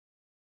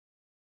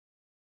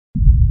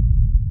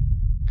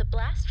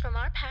Blast from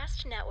Our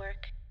Past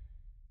Network.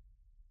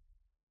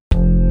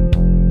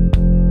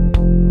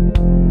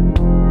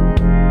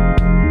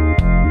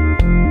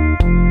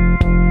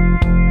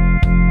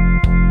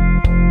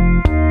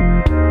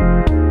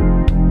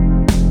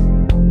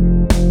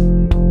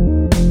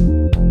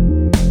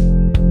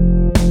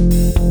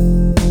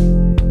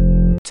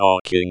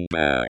 Talking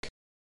Back.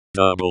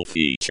 Double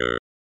feature.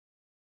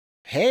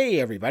 Hey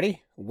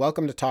everybody,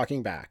 welcome to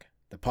Talking Back,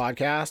 the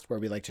podcast where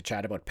we like to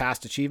chat about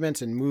past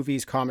achievements in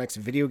movies, comics,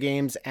 video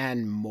games,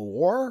 and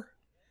more.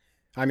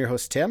 I'm your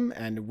host Tim,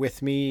 and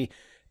with me,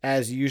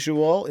 as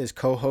usual, is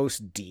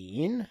co-host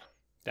Dean.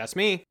 That's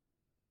me.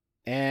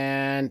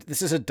 And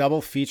this is a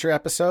double feature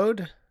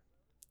episode.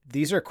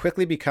 These are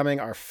quickly becoming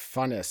our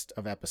funnest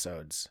of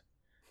episodes.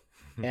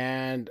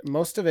 And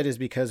most of it is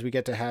because we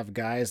get to have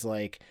guys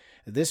like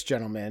this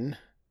gentleman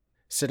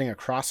sitting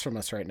across from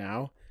us right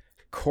now,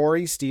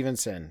 Corey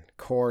Stevenson.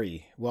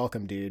 Corey,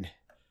 welcome, dude.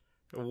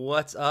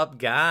 What's up,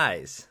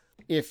 guys?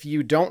 If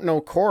you don't know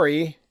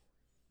Corey,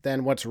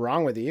 then what's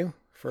wrong with you,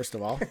 first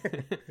of all?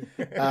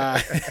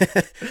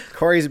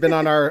 Corey's been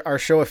on our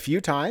show a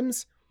few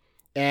times,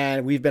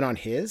 and we've been on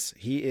his.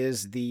 He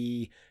is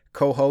the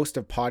co-host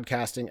of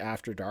Podcasting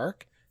After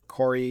Dark.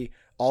 Corey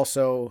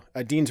also,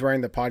 Dean's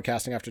wearing the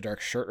Podcasting After Dark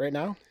shirt right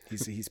now.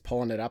 He's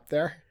pulling it up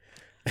there.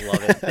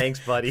 Love it. Thanks,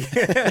 buddy.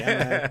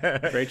 Yeah,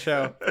 man. Great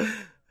show.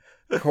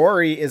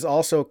 Corey is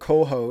also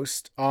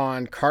co-host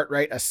on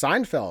Cartwright, a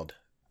Seinfeld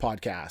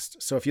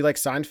podcast. So if you like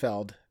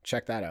Seinfeld,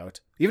 check that out.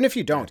 Even if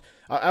you don't,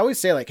 I always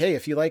say like, hey,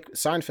 if you like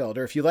Seinfeld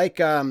or if you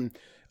like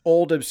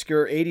old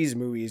obscure 80s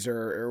movies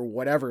or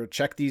whatever,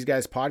 check these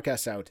guys'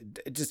 podcasts out.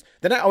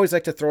 Then I always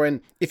like to throw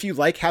in, if you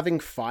like having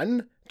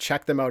fun,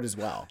 check them out as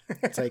well.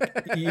 It's like,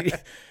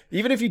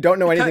 even if you don't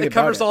know anything about it. It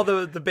covers all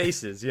the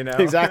bases, you know?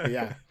 Exactly,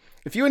 yeah.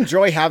 If you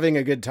enjoy having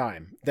a good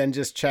time, then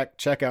just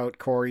check out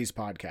Corey's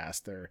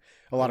podcast. They're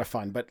a lot of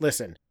fun. But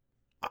listen,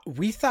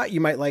 we thought you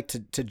might like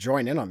to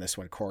join in on this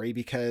one, Corey,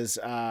 because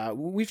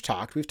we've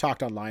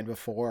talked online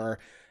before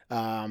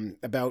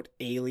about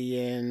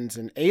Aliens,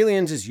 and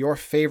Aliens is your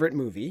favorite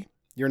movie,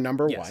 your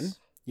number one.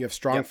 You have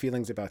strong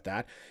feelings about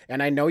that.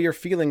 And I know your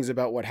feelings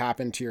about what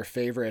happened to your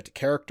favorite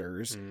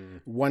characters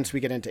once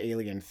we get into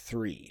Alien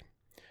 3.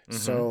 Mm-hmm.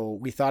 So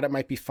we thought it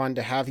might be fun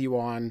to have you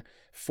on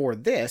for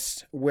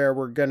this, where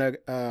we're going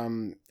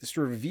to just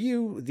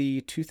review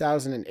the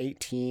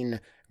 2018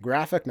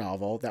 graphic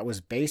novel that was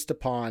based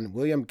upon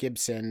William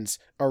Gibson's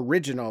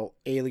original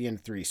Alien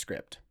 3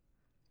 script.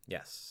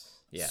 Yes.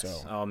 So.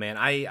 Oh, man.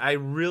 I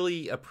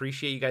really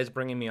appreciate you guys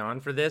bringing me on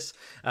for this.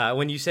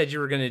 When you said you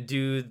were going to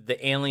do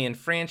the Alien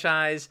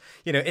franchise,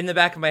 you know, in the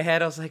back of my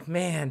head, I was like,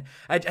 man,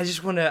 I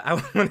just want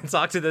to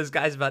talk to those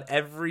guys about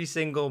every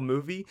single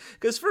movie.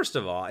 Because first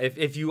of all,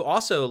 if you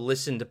also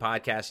listen to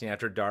Podcasting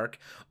After Dark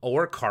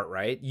or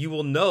Cartwright, you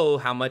will know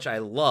how much I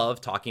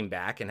love Talking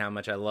Back and how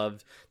much I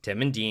love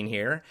Tim and Dean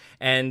here.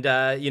 And,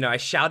 I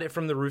shout it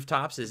from the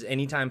rooftops as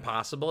anytime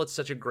possible. It's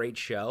such a great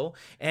show.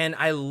 And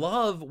I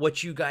love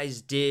what you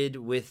guys did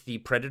with the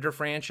Predator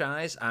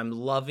franchise. I'm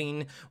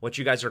loving what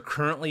you guys are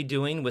currently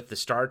doing with the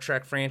Star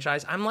Trek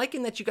franchise. I'm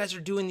liking that you guys are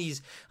doing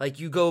these,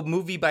 like, you go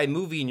movie by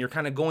movie and you're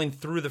kind of going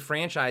through the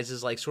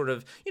franchises, like, sort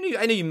of,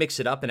 I know you mix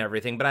it up and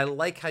everything, but I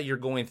like how you're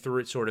going through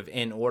it sort of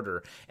in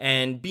order.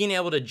 And being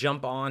able to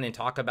jump on and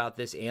talk about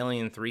this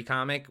Alien 3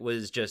 comic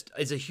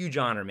it's a huge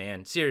honor,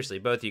 man. Seriously,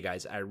 both of you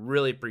guys, I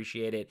really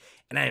appreciate it.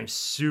 And I am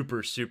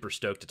super, super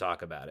stoked to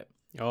talk about it.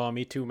 Oh,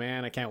 me too,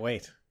 man. I can't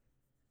wait.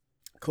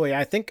 Cool. Yeah,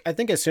 I think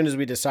as soon as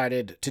we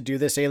decided to do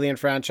this Alien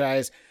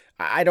franchise,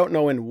 I don't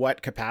know in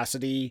what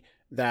capacity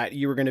that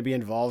you were going to be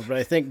involved, but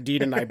I think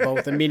Dean and I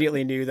both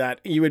immediately knew that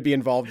you would be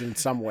involved in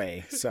some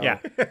way. So yeah,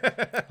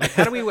 like,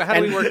 how do we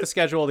work the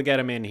schedule to get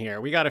him in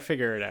here? We got to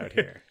figure it out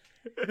here.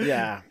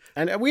 Yeah,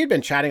 and we had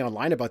been chatting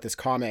online about this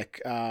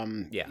comic,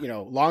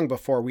 long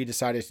before we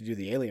decided to do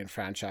the Alien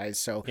franchise.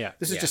 So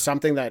this is just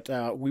something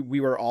that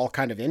we were all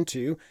kind of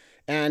into,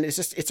 and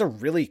it's a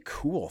really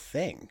cool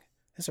thing.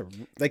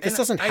 This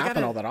doesn't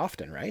happen all that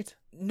often, right?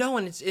 No,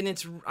 and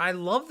it's I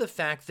love the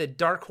fact that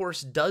Dark Horse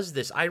does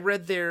this. I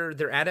read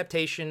their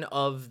adaptation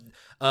of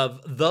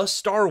The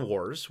Star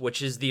Wars,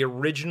 which is the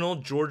original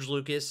George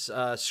Lucas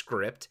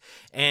script,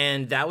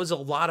 and that was a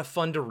lot of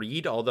fun to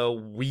read, although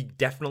we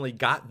definitely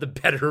got the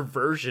better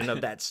version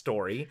of that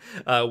story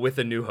with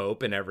A New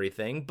Hope and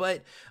everything.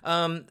 But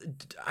I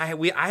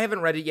haven't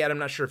read it yet. I'm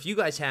not sure if you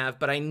guys have,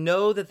 but I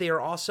know that they are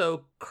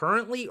also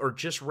currently or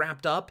just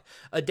wrapped up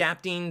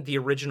adapting the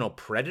original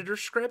Predator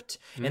script,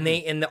 and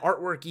the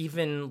artwork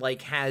even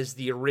has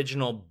the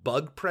original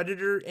Bug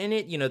Predator in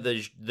it,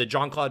 the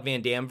Jean-Claude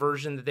Van Damme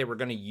version that they were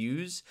going to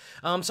use.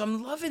 So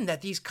I'm loving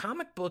that these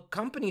comic book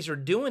companies are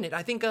doing it.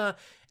 I think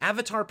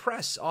Avatar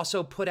Press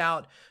also put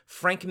out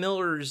Frank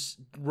Miller's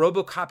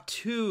RoboCop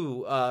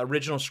 2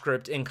 original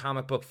script in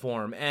comic book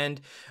form.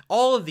 And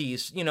all of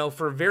these,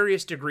 for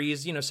various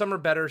degrees, some are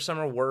better, some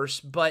are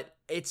worse, but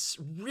it's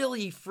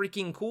really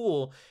freaking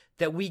cool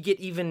that we get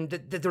even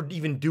that they're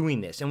even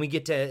doing this, and we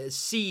get to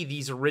see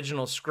these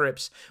original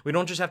scripts. We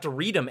don't just have to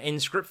read them in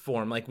script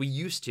form like we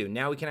used to.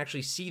 Now we can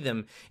actually see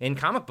them in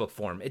comic book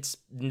form. It's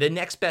the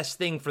next best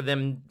thing for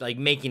them, like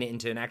making it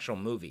into an actual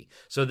movie.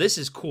 So this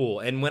is cool.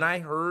 And when I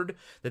heard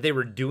that they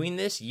were doing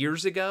this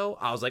years ago,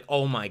 I was like,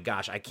 oh my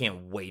gosh, I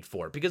can't wait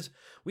for it, because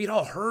we'd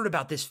all heard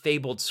about this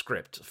fabled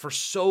script for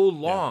so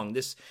long.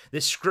 This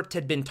script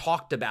had been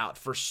talked about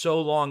for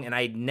so long, and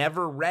I'd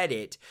never read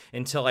it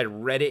until I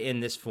read it in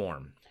this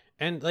form.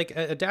 And like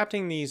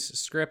adapting these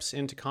scripts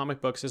into comic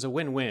books is a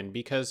win-win,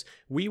 because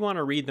we want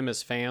to read them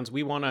as fans.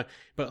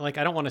 But like,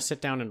 I don't want to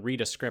sit down and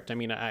read a script. I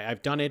mean,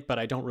 I've done it, but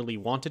I don't really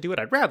want to do it.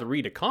 I'd rather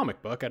read a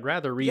comic book. I'd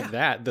rather read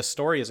the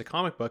story as a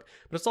comic book,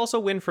 but it's also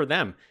a win for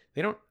them.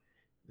 They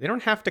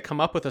don't have to come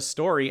up with a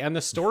story, and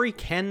the story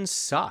can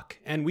suck,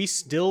 and we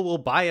still will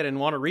buy it and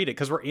want to read it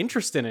because we're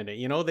interested in it.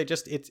 You know,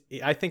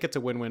 I think it's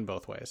a win-win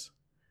both ways.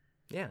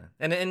 Yeah,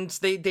 and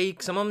they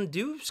some of them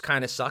do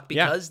kind of suck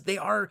because they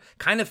are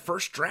kind of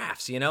first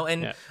drafts, you know.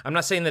 And I'm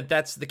not saying that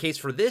that's the case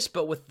for this,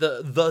 but with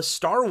the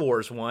Star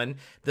Wars one,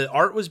 the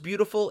art was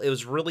beautiful. It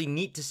was really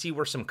neat to see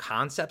where some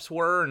concepts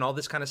were and all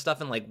this kind of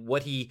stuff, and like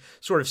what he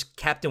sort of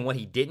kept and what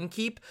he didn't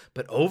keep.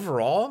 But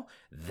overall,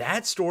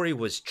 that story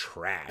was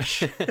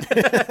trash. You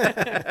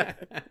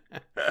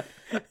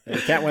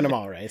can't win them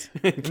all, right?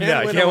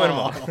 Can't win them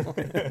all.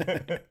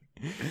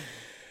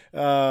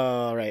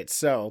 All right,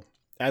 so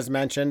as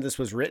mentioned, this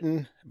was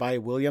written by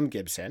William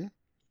Gibson,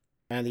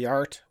 and the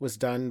art was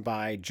done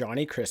by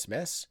Johnny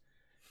Christmas,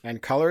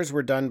 and colors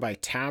were done by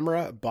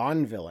Tamara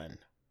Bonvillain.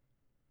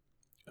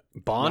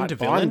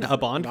 Bonvillain? A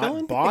Bond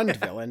villain?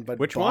 Bonvillain, but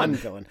Which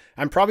Bonvillain. one?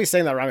 I'm probably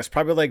saying that wrong. It's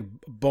probably like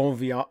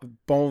Bonvillain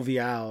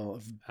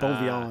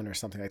or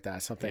something like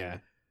that. Something. Yeah.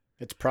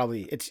 It's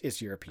probably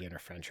it's European or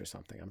French or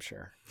something, I'm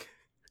sure.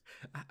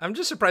 I'm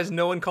just surprised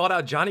no one called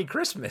out Johnny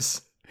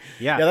Christmas.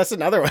 Yeah, that's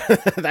another one.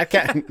 that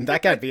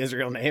can't be his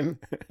real name.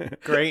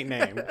 Great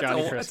name,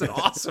 Johnny Christmas. That's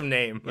an awesome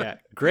name. Yeah,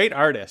 great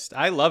artist.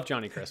 I love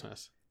Johnny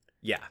Christmas.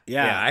 Yeah. I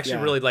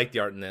actually really like the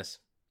art in this.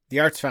 The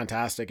art's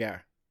fantastic. Yeah,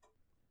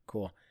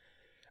 cool.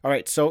 All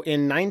right, so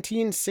in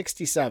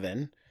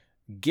 1967,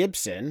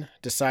 Gibson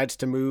decides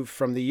to move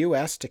from the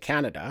U.S. to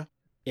Canada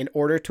in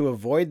order to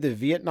avoid the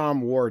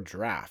Vietnam War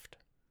draft.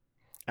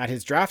 At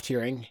his draft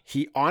hearing,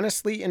 he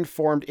honestly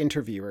informed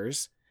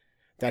interviewers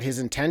that his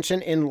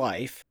intention in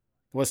life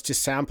was to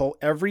sample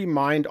every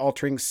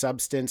mind-altering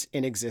substance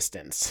in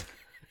existence.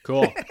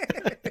 Cool.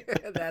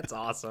 That's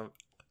awesome.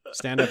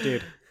 Stand up,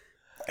 dude.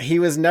 He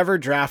was never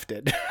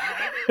drafted.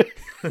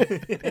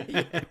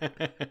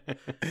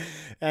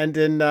 And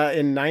in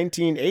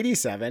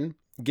 1987,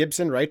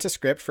 Gibson writes a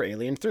script for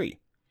Alien 3,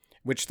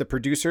 which the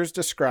producers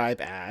describe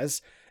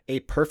as a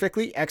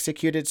perfectly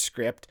executed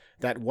script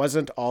that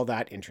wasn't all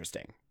that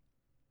interesting.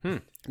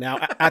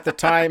 Now, at the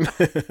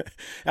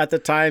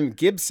time,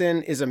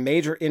 Gibson is a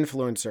major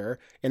influencer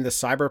in the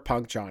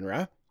cyberpunk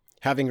genre,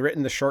 having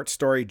written the short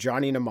story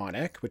Johnny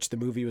Mnemonic, which the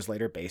movie was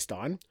later based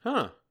on.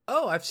 Huh.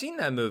 Oh, I've seen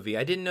that movie.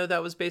 I didn't know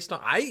that was based on.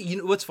 You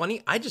know what's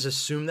funny? I just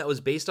assumed that was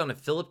based on a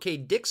Philip K.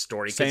 Dick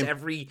story, because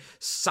every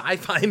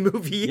sci-fi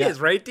movie is,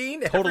 right,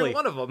 Dean? Totally. Every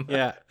one of them.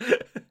 Yeah.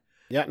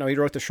 Yeah. No, he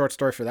wrote the short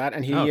story for that,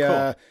 and he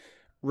cool.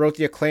 wrote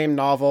the acclaimed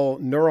novel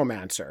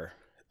Neuromancer.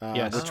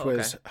 Yes. Which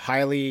was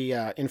highly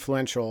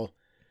influential.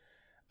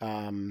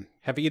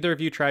 Have either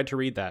of you tried to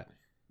read that?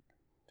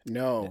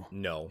 No.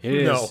 It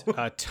is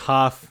a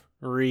tough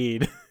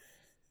read.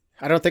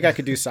 I don't think I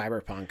could do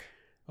cyberpunk.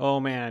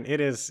 Oh man,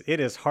 it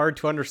is hard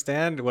to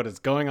understand what is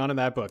going on in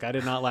that book. I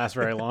did not last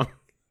very long.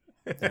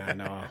 Yeah,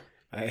 no.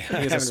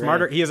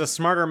 He is a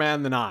smarter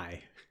man than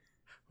I.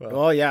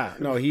 Well, yeah.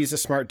 No, he's a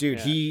smart dude.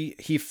 Yeah.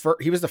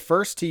 He was the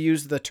first to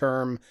use the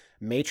term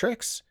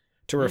matrix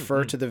to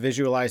refer to the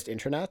visualized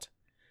internet.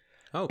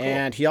 Oh, cool.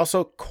 And he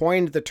also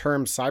coined the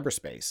term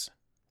cyberspace.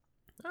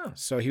 Oh.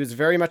 So he was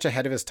very much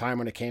ahead of his time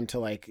when it came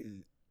to like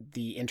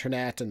the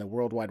internet and the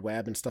World Wide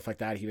Web and stuff like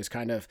that. He was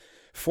kind of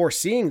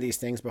foreseeing these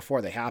things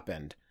before they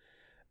happened.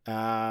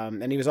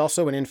 And he was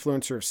also an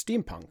influencer of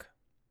steampunk.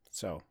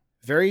 So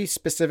very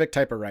specific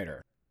type of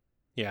writer.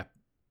 Yeah.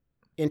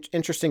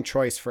 Interesting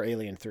choice for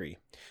Alien 3.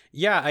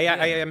 Yeah,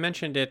 I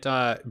mentioned it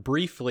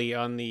briefly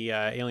on the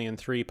Alien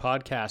 3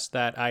 podcast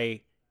that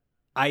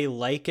I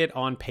like it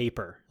on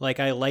paper.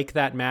 Like, I like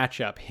that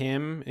matchup.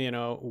 Him,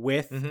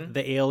 with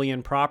the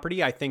alien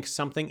property. I think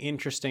something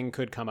interesting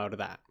could come out of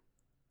that.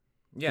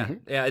 Yeah.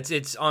 Yeah,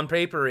 it's on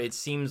paper, it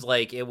seems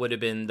like it would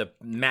have been the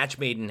match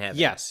made in heaven.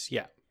 Yes,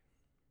 yeah.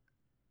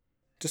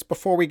 Just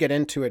before we get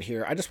into it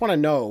here, I just want to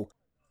know,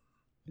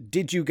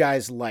 did you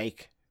guys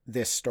like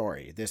this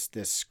story, this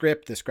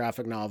script, this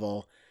graphic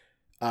novel?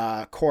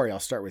 Corey, I'll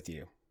start with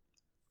you.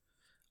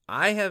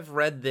 I have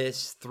read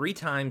this 3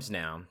 times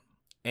now.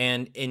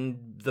 And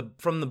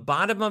from the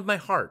bottom of my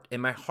heart,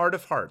 in my heart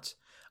of hearts,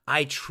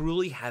 I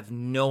truly have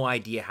no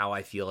idea how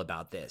I feel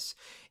about this.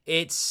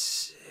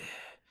 It's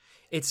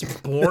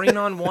boring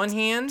on one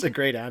hand. It's a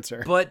great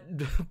answer. But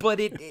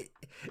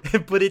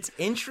it's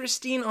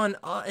interesting on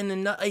in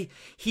another.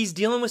 He's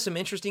dealing with some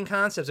interesting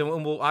concepts, and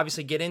we'll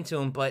obviously get into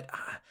them. But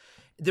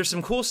there's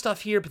some cool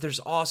stuff here, but there's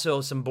also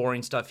some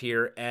boring stuff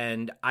here,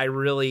 and I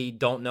really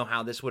don't know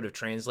how this would have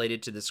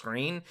translated to the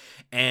screen,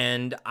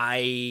 and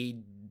I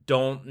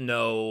don't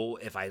know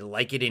if I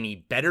like it any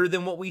better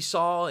than what we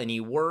saw,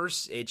 any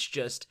worse. It's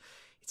just,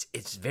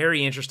 it's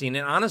very interesting,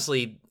 and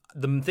honestly,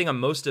 the thing I'm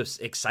most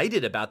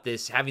excited about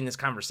this, having this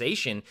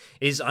conversation,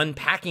 is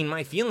unpacking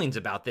my feelings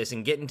about this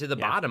and getting to the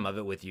bottom of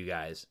it with you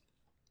guys.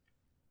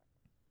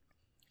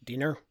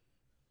 Diener?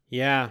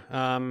 Yeah,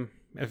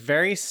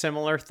 very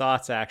similar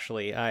thoughts,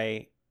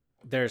 actually.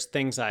 There's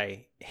things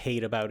I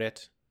hate about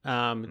it.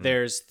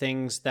 There's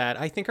things that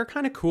I think are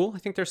kind of cool. I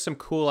think there's some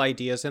cool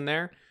ideas in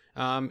there.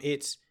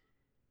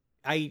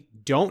 I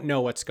don't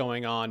know what's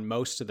going on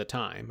most of the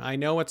time. I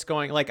know what's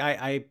going, like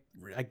I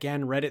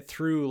again read it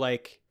through,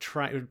 like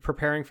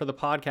preparing for the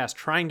podcast,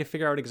 trying to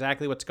figure out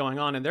exactly what's going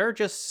on, and there are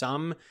just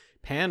some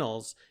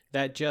panels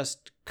that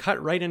just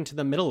cut right into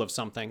the middle of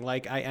something.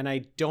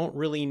 I don't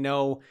really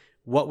know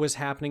what was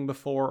happening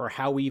before or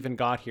how we even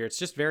got here. It's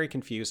just very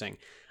confusing.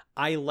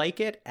 I like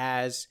it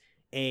as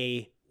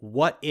a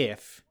what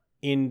if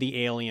in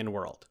the Alien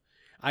world.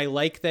 I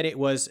like that it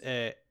was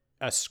a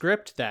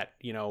script that,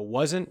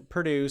 wasn't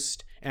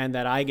produced and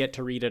that I get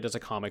to read it as a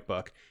comic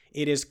book.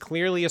 It is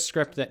clearly a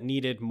script that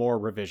needed more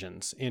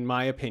revisions, in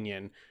my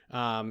opinion.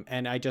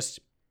 And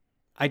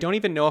I don't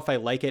even know if I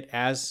like it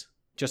as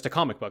just a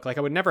comic book. Like,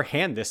 I would never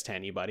hand this to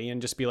anybody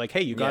and just be like,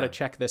 hey, you got to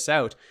check this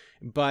out.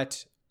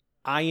 But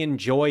I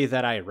enjoy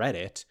that I read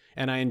it,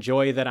 and I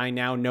enjoy that I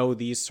now know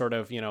these sort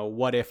of,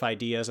 what if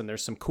ideas, and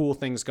there's some cool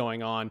things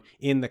going on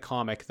in the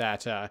comic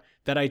that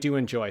I do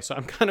enjoy. So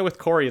I'm kind of with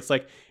Corey. It's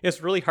like,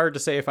 it's really hard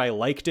to say if I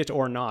liked it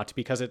or not,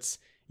 because it's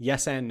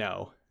yes and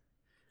no.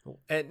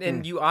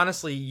 And you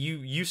honestly,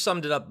 you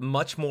summed it up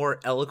much more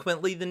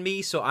eloquently than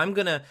me, so I'm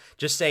gonna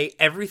just say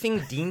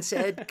everything Dean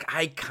said,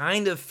 I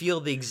kind of feel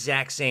the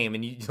exact same,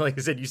 and you, like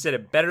I said, you said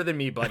it better than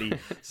me, buddy.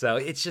 So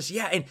it's just,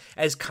 and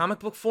as comic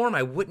book form,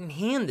 I wouldn't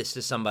hand this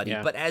to somebody,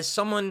 but as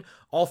someone,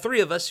 all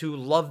three of us who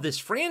love this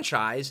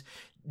franchise,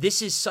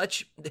 this is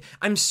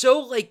I'm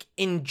so I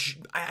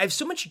have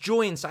so much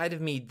joy inside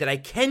of me that I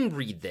can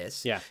read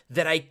this,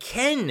 that I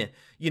can,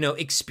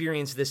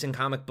 experience this in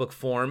comic book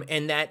form,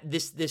 and that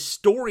this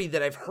story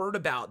that I've heard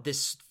about,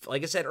 this,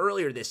 like I said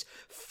earlier, this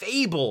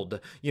fabled,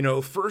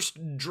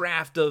 first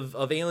draft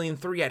of Alien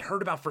 3 I'd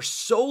heard about for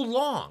so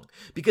long,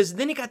 because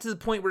then it got to the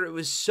point where it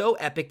was so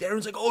epic that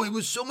everyone's like, oh, it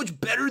was so much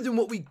better than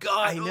what we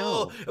got. I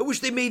know. I wish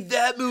they made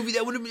that movie.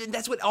 That would have been,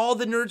 that's what all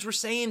the nerds were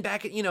saying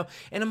back at,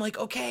 and I'm like,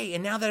 okay,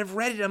 and now that I've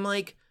read it, I'm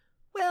like,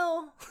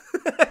 well,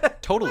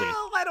 totally.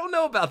 Well, I don't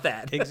know about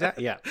that.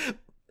 Exactly. Yeah.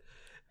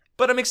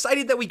 But I'm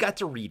excited that we got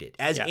to read it.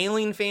 As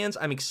Alien fans,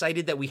 I'm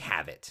excited that we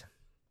have it.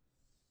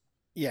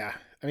 Yeah.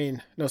 I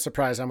mean, no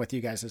surprise, I'm with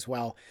you guys as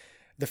well.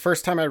 The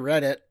first time I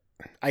read it,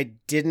 I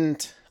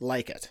didn't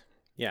like it.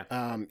 Yeah.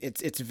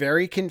 It's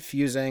very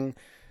confusing.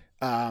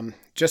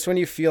 Just when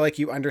you feel like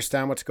you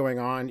understand what's going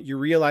on, you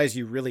realize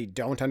you really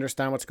don't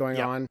understand what's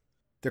going on.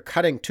 They're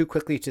cutting too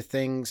quickly to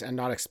things and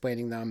not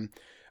explaining them.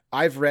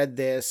 I've read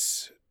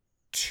this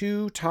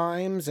 2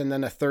 times, and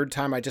then a third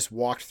time I just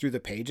walked through the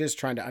pages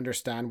trying to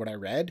understand what I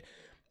read.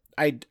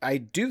 I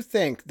do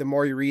think the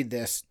more you read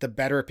this, the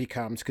better it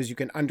becomes, because you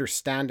can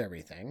understand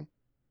everything.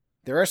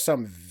 There are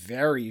some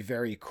very,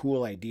 very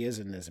cool ideas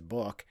in this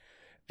book.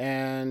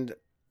 And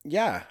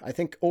I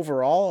think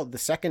overall, the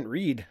second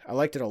read, I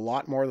liked it a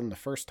lot more than the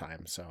first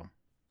time. So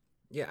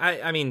yeah,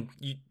 I mean,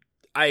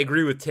 I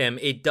agree with Tim.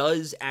 It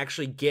does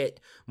actually get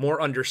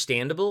more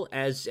understandable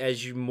as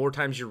you more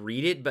times you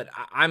read it. But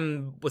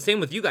I'm the same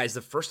with you guys.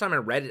 The first time I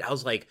read it, I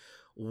was like,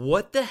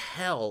 what the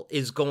hell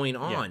is going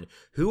on?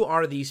 Who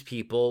are these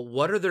people?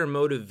 What are their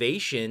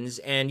motivations?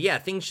 And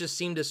things just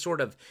seem to sort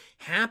of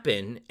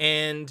happen.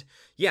 And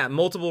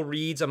multiple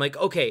reads, I'm like,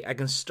 okay, I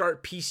can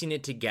start piecing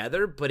it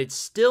together, but it's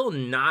still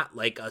not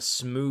like a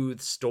smooth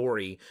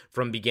story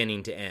from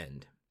beginning to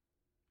end.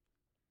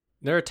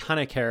 There are a ton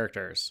of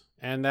characters,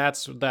 and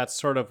that's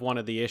sort of one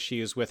of the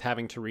issues with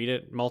having to read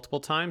it multiple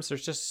times.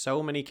 There's just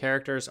so many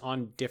characters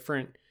on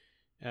different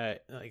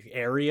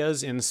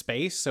areas in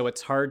space, so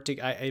it's hard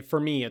to. For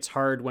me, it's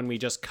hard when we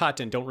just cut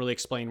and don't really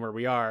explain where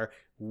we are,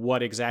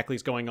 what exactly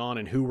is going on,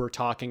 and who we're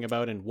talking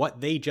about, and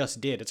what they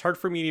just did. It's hard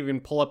for me to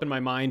even pull up in my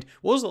mind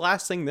what was the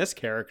last thing this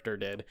character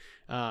did.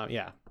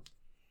 The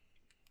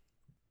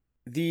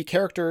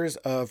characters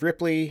of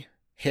Ripley,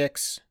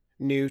 Hicks,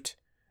 Newt,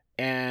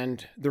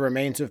 and the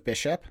remains of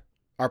Bishop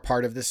are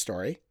part of this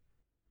story.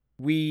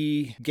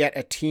 We get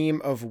a team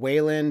of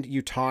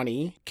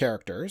Weyland-Yutani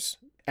characters,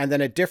 and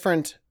then a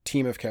different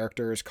team of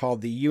characters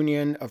called the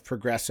Union of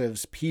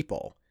Progressives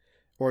People,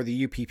 or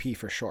the UPP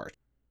for short.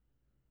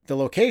 The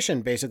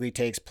location basically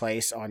takes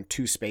place on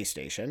 2 space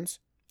stations.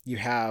 You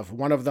have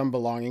one of them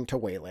belonging to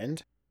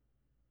Weyland,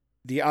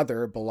 the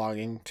other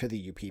belonging to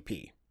the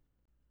UPP.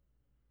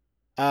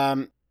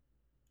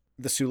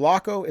 The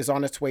Sulaco is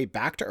on its way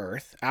back to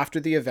Earth after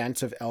the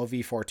events of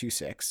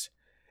LV-426,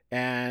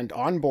 and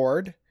on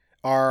board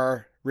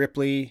are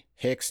Ripley,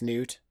 Hicks,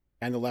 Newt,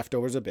 and the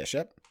leftovers of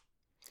Bishop.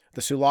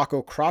 the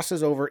Sulaco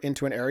crosses over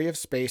into an area of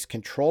space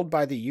controlled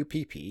by the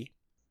UPP.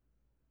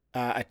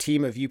 A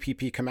team of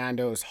UPP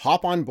commandos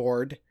hop on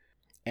board,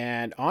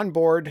 and on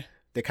board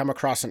they come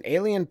across an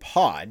alien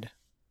pod,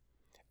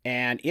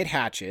 and it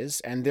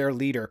hatches, and their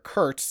leader,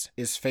 Kurtz,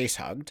 is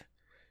face-hugged.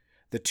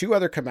 The two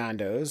other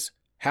commandos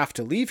have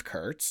to leave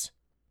Kurtz,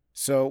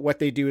 so what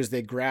they do is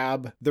they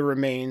grab the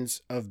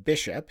remains of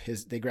Bishop,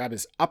 they grab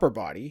his upper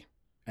body,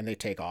 and they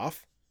take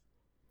off.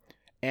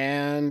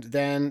 And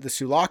then the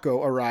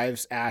Sulaco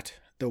arrives at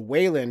the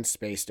Wayland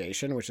space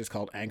station, which is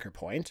called Anchor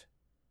Point,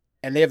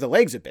 and they have the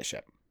legs of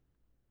Bishop.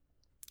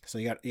 So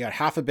you got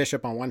half of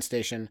Bishop on one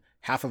station,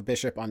 half of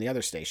Bishop on the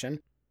other station.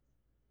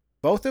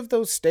 Both of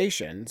those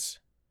stations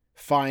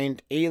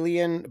find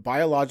alien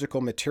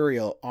biological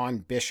material on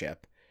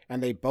Bishop,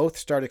 and they both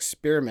start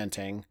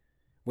experimenting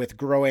with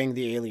growing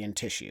the alien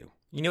tissue.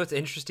 You know what's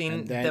interesting?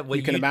 And then that what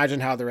you can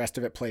imagine how the rest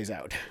of it plays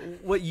out.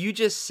 What you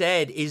just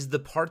said is the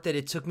part that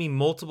it took me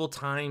multiple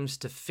times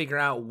to figure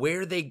out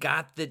where they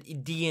got the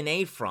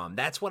DNA from.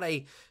 That's what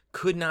I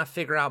could not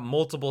figure out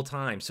multiple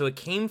times. So it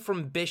came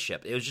from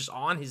Bishop. It was just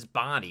on his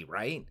body,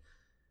 right?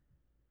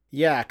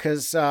 Yeah,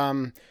 because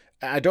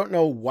I don't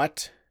know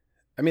what...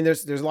 I mean,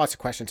 there's lots of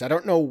questions. I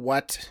don't know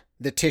what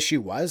the tissue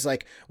was,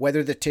 like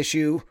whether the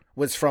tissue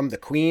was from the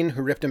Queen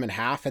who ripped him in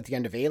half at the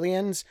end of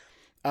Aliens.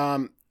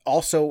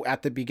 Also,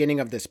 at the beginning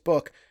of this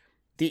book,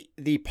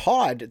 the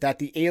pod that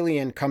the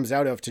alien comes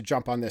out of to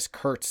jump on this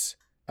Kurtz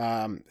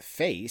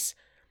face,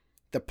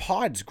 the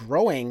pod's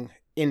growing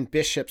in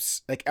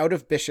Bishop's, like out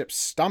of Bishop's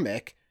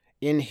stomach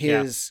in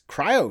his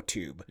cryo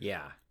tube.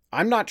 Yeah.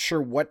 I'm not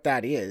sure what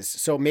that is.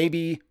 So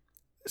maybe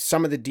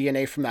some of the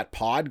DNA from that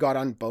pod got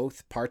on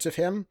both parts of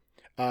him.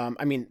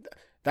 I mean,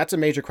 that's a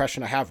major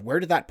question I have.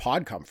 Where did that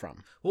pod come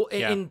from? Well,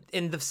 and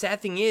the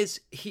sad thing is,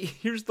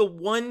 here's the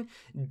one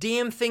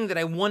damn thing that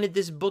I wanted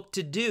this book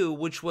to do,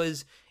 which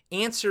was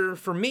answer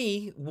for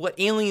me what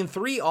Alien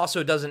 3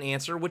 also doesn't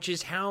answer, which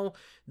is how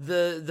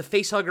the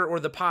facehugger or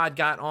the pod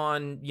got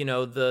on,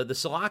 the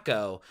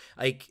Sulaco.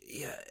 Like,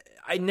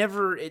 I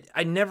never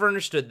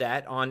understood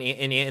that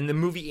in the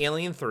movie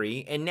Alien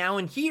 3, and now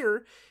in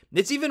here,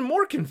 it's even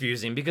more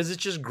confusing because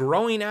it's just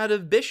growing out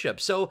of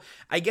Bishop. So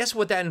I guess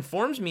what that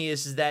informs me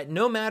is that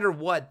no matter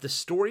what, the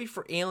story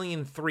for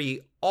Alien 3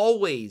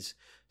 always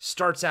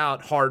starts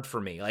out hard for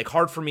me, like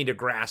hard for me to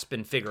grasp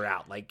and figure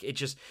out. Like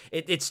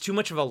it's too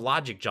much of a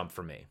logic jump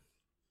for me.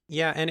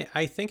 Yeah, and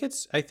I think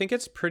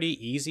it's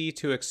pretty easy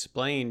to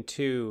explain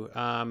too,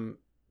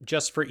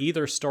 just for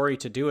either story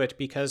to do it,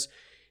 because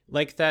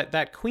like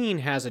that queen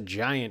has a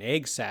giant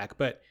egg sac,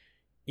 but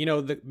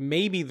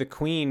maybe the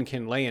queen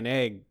can lay an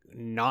egg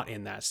not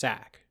in that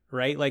sac,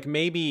 right? Like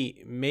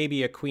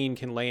maybe a queen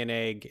can lay an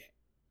egg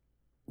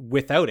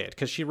without it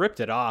because she ripped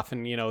it off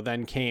and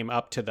then came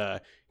up to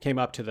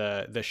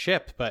the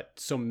ship. But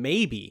so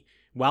maybe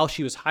while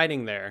she was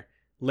hiding there,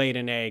 laid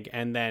an egg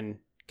and then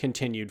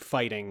continued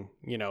fighting,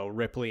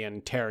 Ripley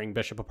and tearing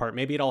Bishop apart.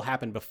 Maybe it all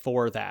happened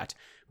before that.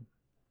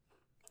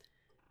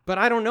 But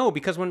I don't know,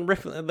 because when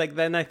Ripley,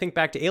 then I think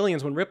back to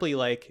Aliens, when Ripley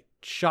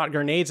shot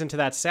grenades into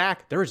that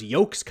sack, there was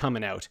yolks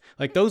coming out.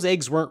 Like those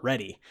eggs weren't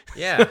ready.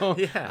 Yeah, so,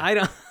 yeah. I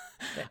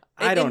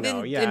don't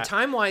know. Yeah. And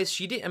time-wise,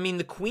 she did. I mean,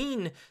 the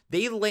Queen,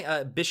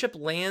 Bishop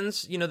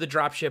lands, the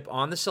dropship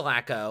on the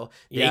Sulaco.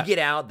 They get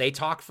out, they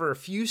talk for a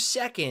few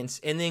seconds,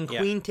 and then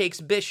Queen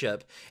takes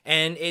Bishop.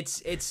 And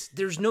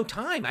there's no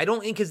time. I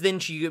don't think, because then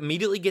she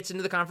immediately gets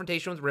into the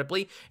confrontation with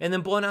Ripley and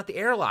then blowing out the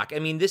airlock. I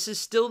mean, this is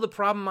still the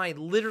problem I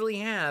literally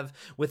have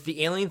with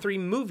the Alien 3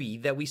 movie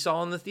that we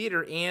saw in the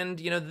theater and,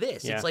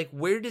 this. Yeah. It's like,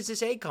 where does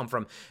this egg come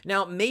from?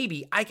 Now,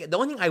 maybe, the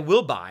only thing I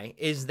will buy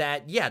is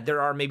that,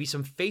 there are maybe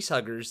some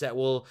facehuggers that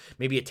will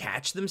maybe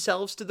attach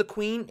themselves to the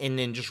Queen and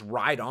then just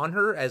ride on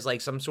her as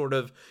some sort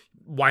of,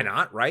 why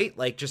not, right?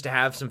 Just to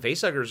have some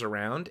facehuggers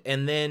around.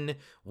 And then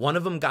one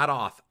of them got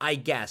off, I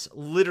guess.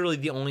 Literally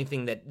the only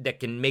thing that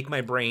can make my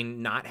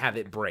brain not have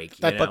it break.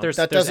 But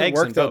that doesn't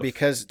work though,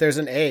 because there's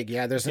an egg.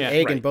 Yeah, there's an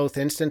egg in both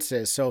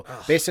instances. So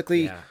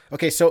basically,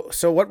 okay. So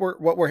what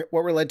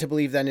we're led to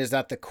believe then is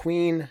that the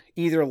Queen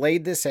either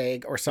laid this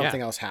egg or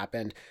something else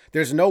happened.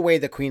 There's no way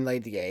the Queen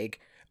laid the egg.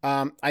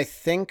 I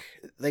think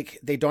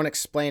they don't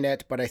explain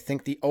it, but I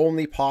think the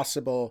only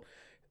possible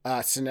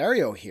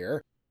scenario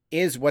here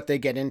is what they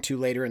get into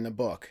later in the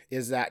book,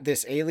 is that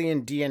this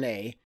alien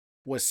DNA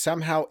was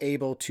somehow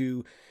able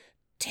to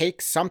take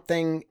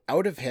something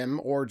out of him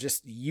or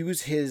just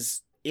use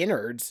his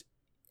innards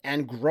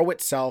and grow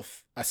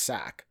itself a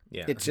sac.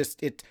 Yeah.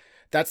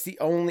 That's the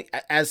only,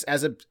 as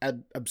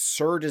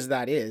absurd as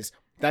that is,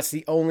 that's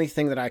the only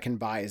thing that I can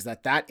buy, is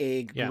that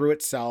egg grew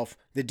itself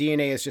the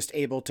DNA is just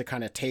able to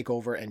kind of take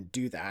over and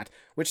do that,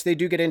 which they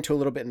do get into a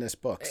little bit in this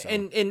book. So.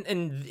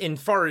 And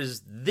far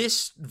as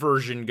this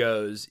version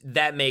goes,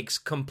 that makes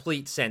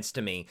complete sense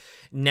to me.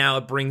 Now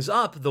it brings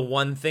up the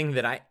one thing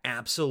that I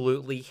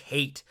absolutely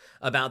hate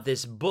about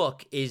this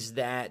book is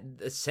that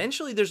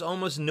essentially there's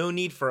almost no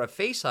need for a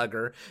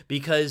facehugger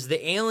because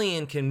the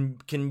alien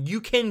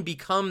you can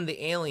become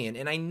the alien.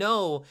 And I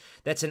know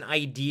that's an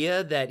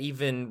idea that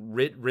even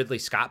Ridley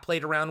Scott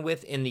played around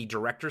with in the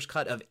director's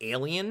cut of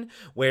Alien,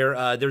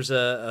 where there's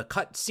a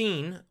cut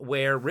scene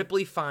where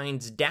Ripley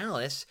finds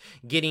Dallas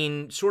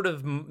getting sort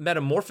of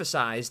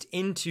metamorphosized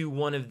into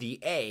one of the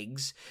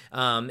eggs.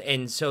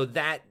 And so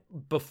that,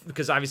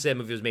 because obviously that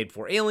movie was made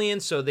for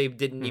Aliens, so they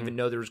didn't even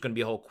know there was going to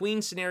be a whole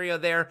Queen scenario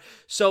there.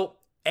 So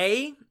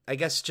I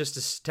guess just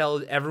to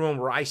tell everyone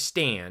where I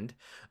stand,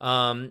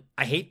 I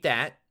hate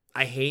that.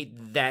 I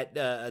hate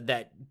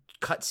that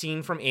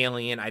cutscene from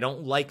Alien. I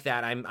don't like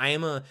that. I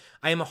am a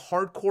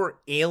hardcore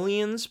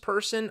Aliens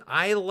person.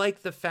 I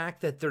like the fact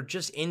that they're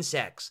just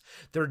insects.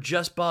 They're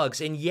just bugs.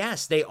 And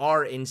yes, they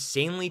are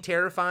insanely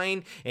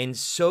terrifying and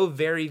so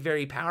very,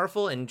 very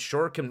powerful and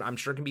I'm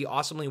sure can be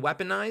awesomely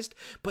weaponized,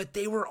 but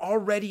they were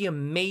already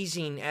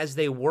amazing as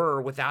they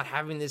were without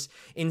having this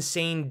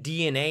insane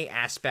DNA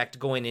aspect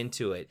going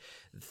into it.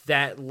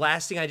 That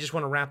last thing I just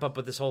want to wrap up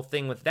with this whole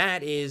thing with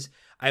that is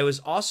I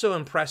was also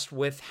impressed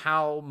with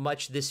how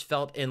much this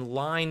felt in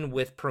line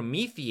with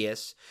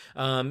Prometheus,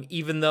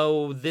 even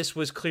though this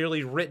was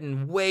clearly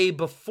written way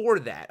before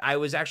that. I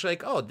was actually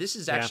like, oh, this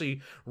is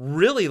actually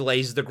really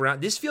lays the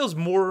ground. This feels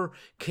more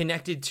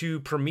connected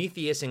to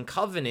Prometheus and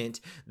Covenant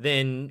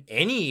than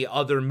any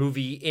other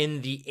movie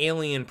in the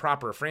Alien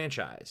proper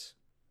franchise.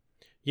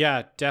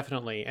 Yeah,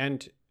 definitely.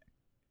 And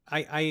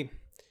I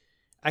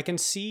can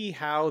see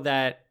how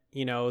that,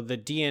 you know, the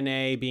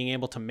DNA being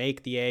able to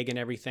make the egg and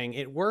everything,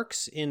 it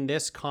works in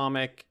this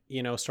comic,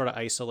 you know, sort of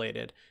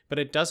isolated, but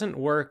it doesn't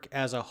work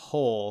as a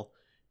whole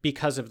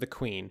because of the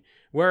Queen,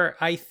 where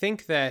I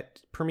think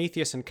that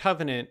Prometheus and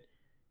Covenant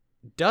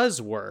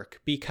does work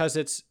because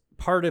it's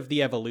part of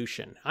the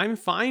evolution. I'm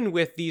fine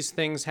with these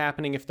things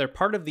happening if they're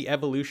part of the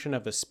evolution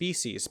of a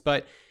species,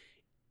 but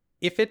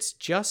if it's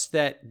just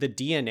that the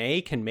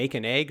DNA can make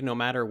an egg no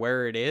matter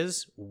where it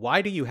is,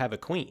 why do you have a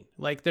queen?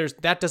 Like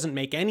that doesn't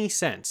make any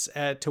sense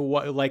to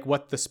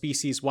what the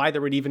species, why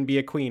there would even be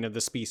a queen of the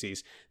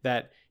species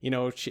that, you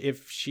know,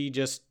 if she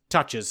just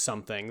touches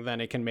something, then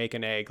it can make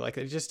an egg. Like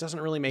it just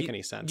doesn't really make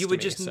any sense. You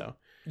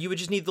would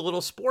just need the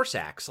little spore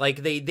sacs.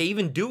 Like they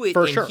even do it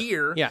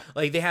here. Yeah.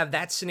 Like they have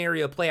that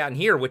scenario play out in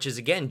here, which is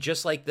again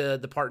just like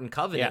the part in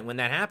Covenant when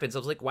that happens. I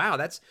was like, wow,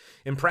 that's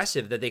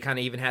impressive that they kind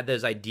of even had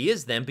those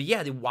ideas then. But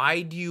yeah,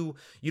 why do you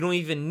don't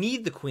even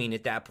need the Queen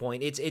at that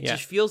point? It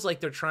just feels like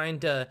they're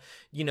trying to,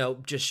 you know,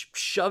 just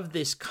shove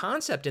this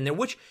concept in there.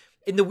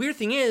 And the weird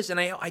thing is,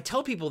 and I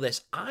tell people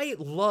this, I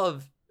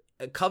love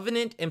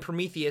Covenant and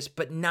Prometheus,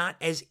 but not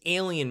as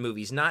alien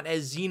movies, not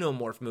as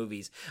xenomorph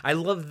movies. I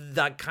love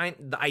the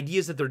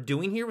ideas that they're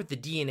doing here with the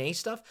DNA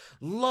stuff.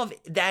 Love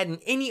that in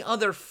any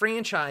other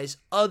franchise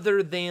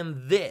other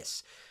than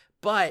this.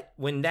 But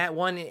when that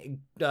one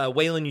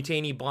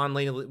Weyland-Yutani, blonde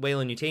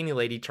Weyland-Yutani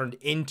lady turned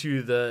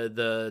into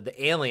the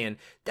alien,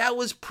 that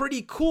was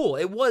pretty cool.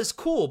 It was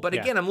cool. But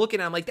again, I'm looking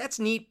at it, I'm like, that's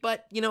neat,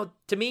 but you know,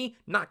 to me,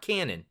 not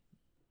canon.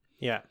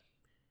 Yeah.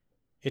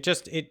 It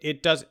just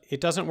it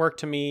doesn't work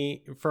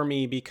for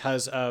me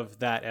because of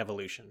that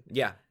evolution.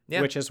 Yeah. Yeah.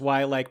 Which is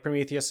why like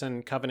Prometheus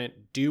and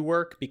Covenant do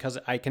work, because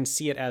I can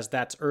see it as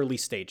that's early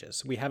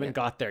stages. We haven't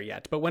got there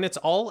yet. But when it's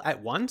all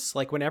at once,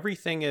 like when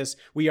everything is,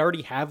 we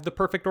already have the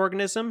perfect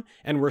organism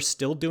and we're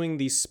still doing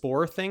these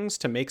spore things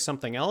to make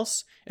something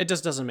else, it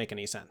just doesn't make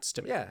any sense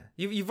to me. Yeah.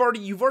 You've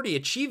already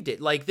achieved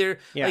it. Like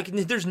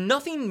there's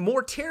nothing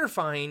more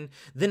terrifying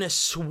than a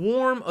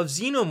swarm of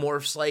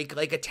xenomorphs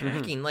like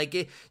attacking. Mm-hmm.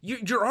 Like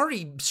you're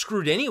already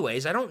screwed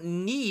anyways. I don't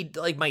need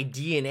like my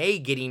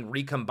DNA getting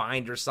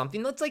recombined or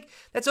something.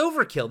 That's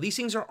overkill. These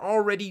things are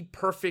already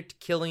perfect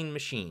killing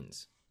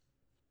machines.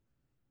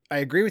 I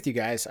agree with you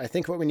guys. I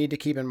think what we need to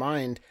keep in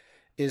mind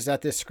is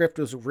that this script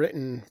was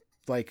written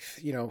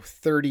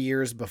 30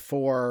 years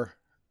before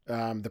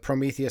the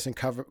Prometheus and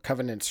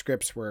Covenant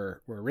scripts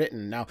were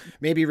written. Now,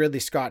 maybe Ridley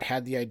Scott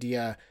had the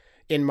idea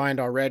in mind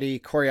already.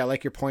 Corey, I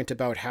like your point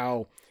about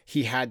how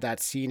he had that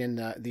scene in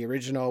the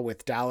original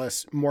with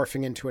Dallas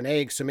morphing into an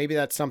egg. So maybe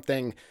that's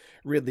something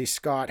Ridley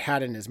Scott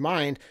had in his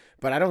mind,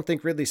 but I don't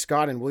think Ridley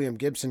Scott and William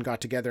Gibson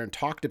got together and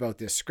talked about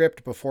this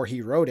script before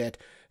he wrote it.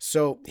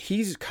 So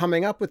he's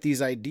coming up with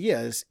these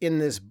ideas in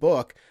this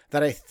book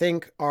that I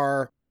think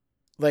are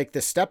like the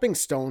stepping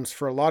stones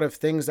for a lot of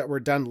things that were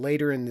done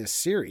later in this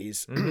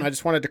series. Mm-hmm. I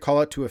just wanted to call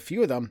out to a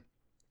few of them.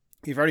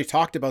 You've already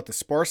talked about the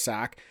spore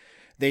sac.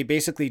 They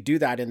basically do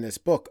that in this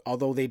book,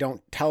 although they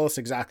don't tell us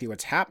exactly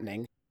what's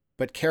happening,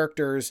 but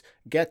characters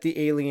get the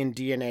alien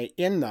DNA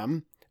in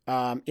them.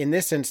 In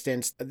this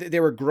instance, they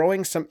were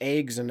growing some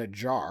eggs in a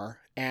jar,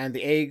 and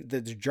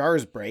the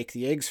jars break,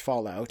 the eggs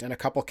fall out, and a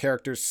couple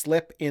characters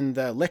slip in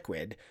the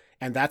liquid,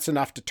 and that's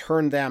enough to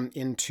turn them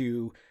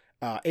into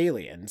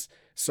aliens.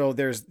 So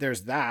there's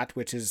that,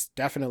 which is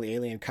definitely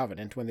Alien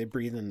Covenant when they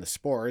breathe in the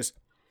spores.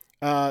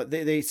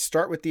 They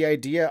start with the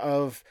idea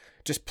of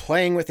just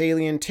playing with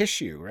alien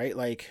tissue, right?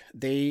 Like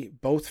they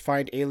both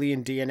find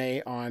alien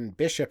DNA on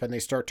Bishop and they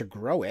start to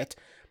grow it.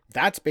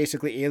 That's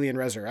basically Alien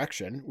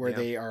Resurrection, where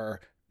they're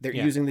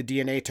using the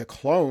DNA to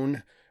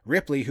clone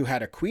Ripley, who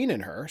had a queen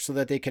in her, so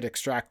that they could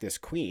extract this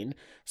queen.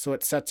 So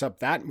it sets up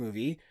that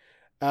movie.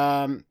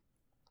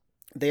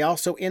 They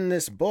also, in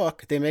this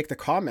book, they make the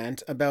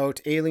comment about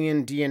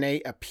alien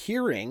DNA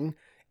appearing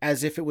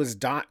as if it was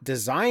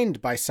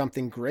designed by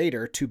something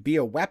greater to be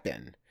a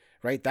weapon,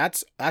 right?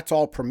 That's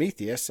all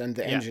Prometheus and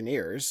the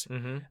engineers.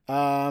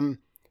 Mm-hmm.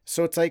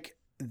 So it's like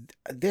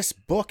this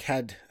book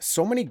had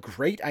so many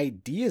great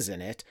ideas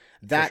in it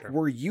that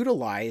were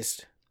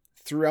utilized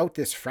throughout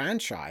this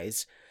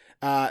franchise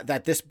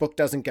that this book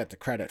doesn't get the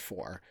credit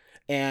for.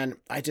 And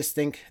I just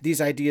think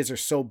these ideas are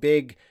so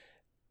big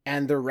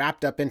and they're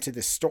wrapped up into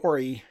this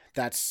story.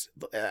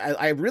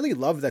 I really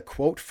love the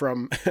quote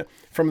from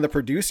the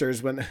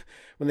producers when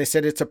they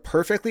said it's a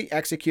perfectly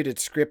executed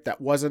script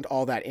that wasn't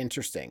all that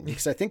interesting.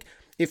 Because I think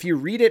if you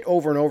read it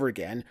over and over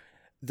again,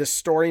 the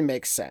story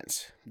makes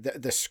sense.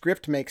 The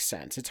script makes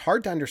sense. It's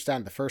hard to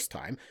understand the first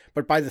time,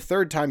 but by the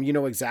third time, you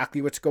know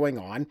exactly what's going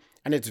on,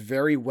 and it's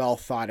very well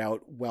thought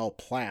out, well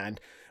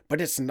planned, but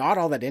it's not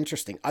all that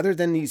interesting. Other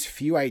than these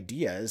few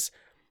ideas,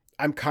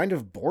 I'm kind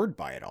of bored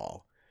by it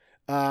all.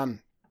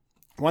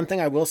 One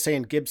thing I will say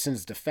in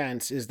Gibson's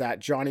defense is that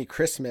Johnny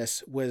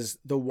Christmas was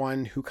the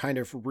one who kind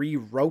of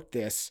rewrote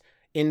this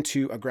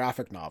into a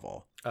graphic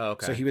novel. Oh,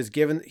 okay. So he was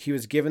given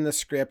the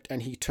script,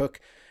 and he took,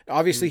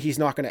 obviously he's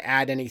not going to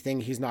add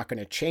anything. He's not going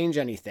to change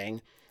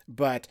anything,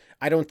 but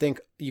I don't think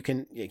you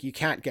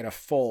can't get a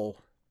full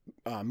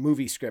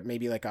movie script,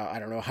 maybe like a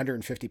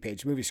 150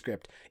 page movie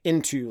script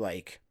into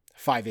like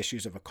 5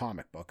 issues of a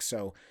comic book.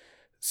 So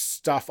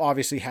stuff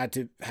obviously had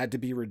to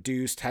be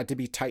reduced, had to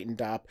be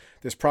tightened up.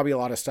 There's probably a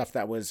lot of stuff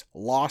that was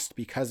lost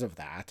because of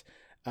that.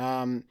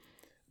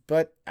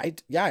 But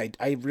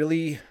I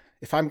really,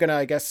 if I'm going to,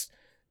 I guess,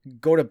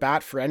 go to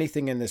bat for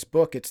anything in this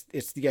book,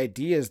 it's the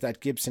ideas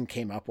that Gibson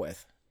came up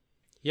with.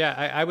 Yeah,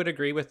 I would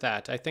agree with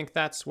that. I think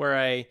that's where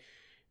I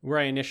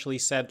initially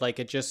said, like,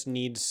 it just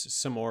needs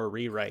some more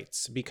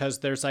rewrites, because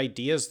there's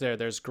ideas there.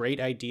 There's great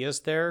ideas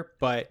there,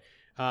 but,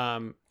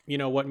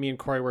 what me and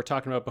Corey were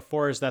talking about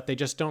before is that they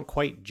just don't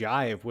quite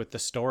jive with the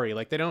story.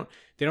 Like they don't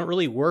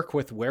really work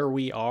with where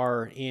we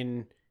are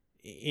in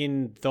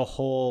the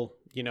whole,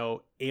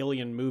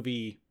 alien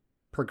movie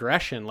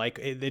progression. Like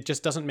it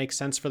just doesn't make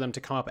sense for them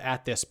to come up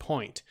at this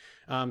point.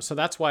 So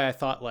that's why I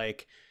thought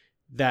like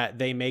that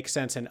they make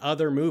sense in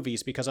other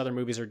movies, because other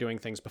movies are doing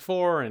things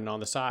before and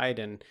on the side.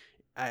 And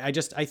I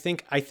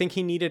think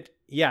he needed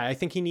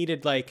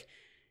like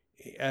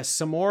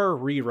some more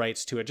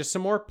rewrites to it, just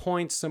some more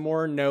points, some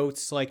more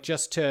notes, like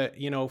just to,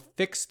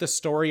 fix the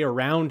story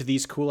around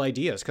these cool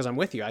ideas. Cause I'm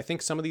with you. I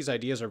think some of these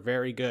ideas are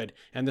very good,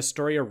 and the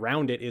story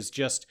around it is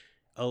just,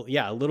 a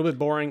little bit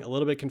boring, a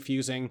little bit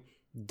confusing,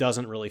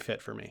 doesn't really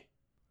fit for me.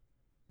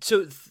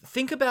 So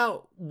think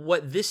about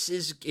what this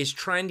is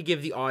trying to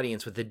give the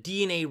audience with the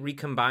DNA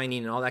recombining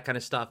and all that kind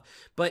of stuff.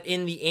 But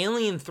in the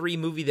Alien 3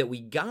 movie that we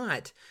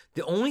got,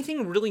 the only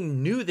thing really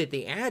new that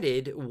they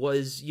added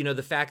was,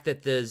 the fact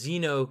that the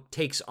Xeno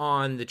takes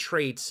on the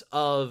traits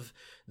of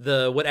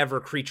the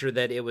whatever creature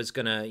that it was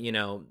gonna,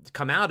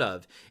 come out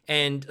of.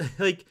 And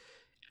like,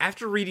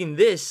 after reading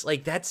this,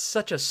 like, that's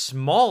such a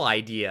small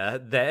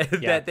idea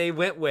that they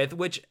went with,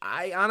 which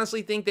I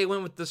honestly think they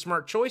went with the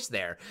smart choice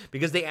there,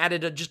 because they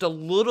added just a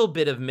little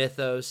bit of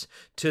mythos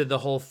to the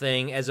whole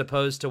thing, as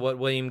opposed to what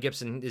William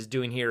Gibson is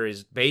doing here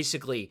is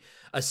basically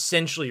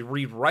essentially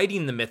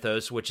rewriting the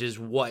mythos, which is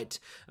what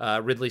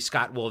Ridley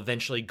Scott will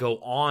eventually go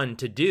on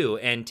to do.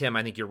 And Tim,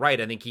 I think you're right.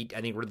 I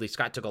think Ridley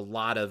Scott took a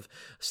lot of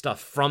stuff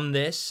from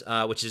this,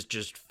 which is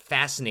just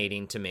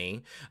fascinating to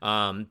me,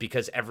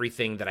 because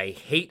everything that I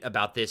hate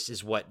about this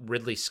is what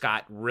Ridley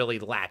Scott really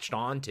latched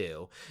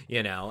onto,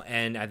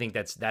 and I think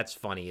that's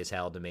funny as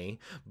hell to me.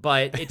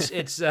 But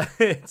it's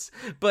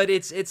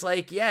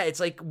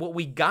like what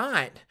we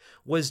got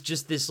was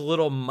just this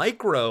little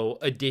micro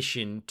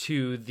addition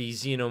to the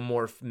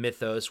xenomorph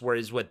mythos,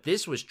 whereas what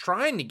this was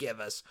trying to give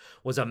us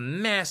was a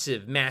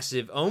massive,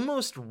 massive,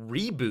 almost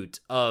reboot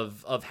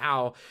of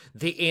how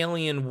the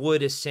alien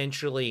would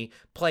essentially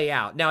play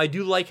out. Now, I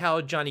do like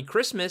how Johnny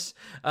Christmas,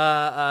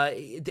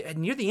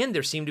 near the end,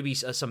 there seemed to be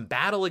some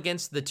battle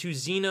against the two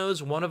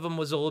Xenos. One of them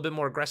was a little bit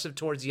more aggressive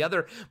towards the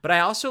other, but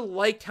I also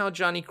liked how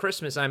Johnny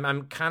Christmas,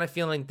 I'm kind of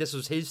feeling like this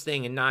was his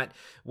thing and not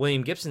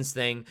William Gibson's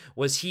thing,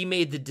 was he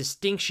made the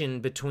distinction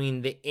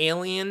between the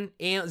alien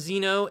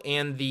Xeno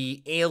and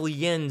the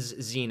aliens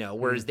Xeno.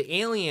 Whereas the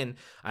alien,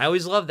 I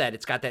always love that.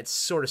 It's got that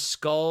sort of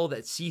skull,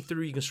 that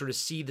see-through. You can sort of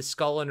see the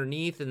skull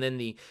underneath. And then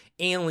the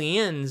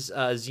aliens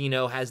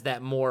Xeno has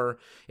that more,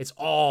 it's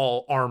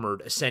all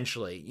armored,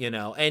 essentially, you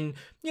know. And,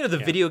 you know, the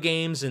video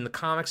games and the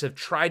comics have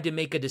tried to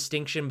make a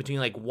distinction between,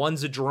 like,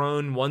 one's a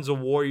drone, one's a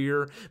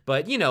warrior.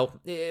 But, you know,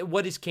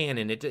 what is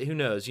canon? Who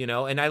knows, you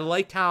know? And I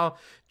liked how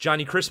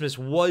Johnny Christmas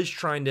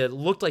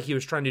looked like he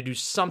was trying to do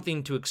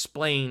something to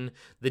explain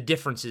the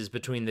differences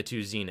between the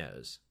two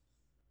Xenos.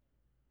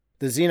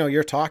 The Xeno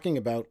you're talking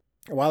about,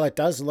 while it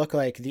does look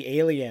like the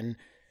alien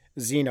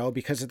Xeno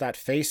because of that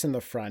face in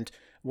the front,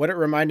 what it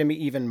reminded me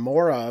even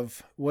more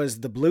of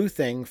was the blue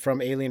thing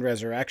from Alien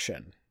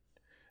Resurrection.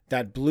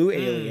 That blue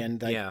alien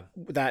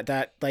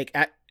that like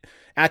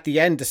at the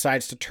end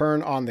decides to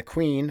turn on the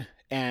Queen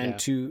and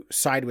to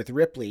side with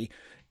Ripley.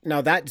 Now,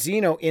 that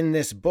Xeno in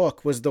this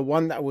book was the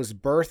one that was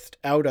birthed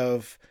out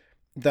of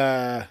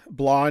the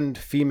blonde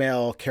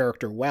female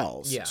character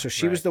Wells. Yeah, so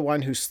she was the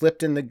one who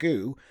slipped in the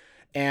goo,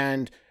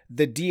 and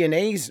the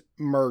DNAs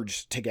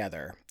merged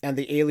together, and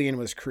the alien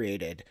was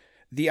created.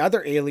 The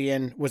other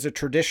alien was a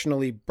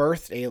traditionally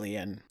birthed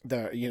alien,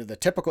 the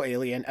typical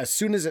alien. As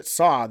soon as it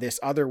saw this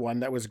other one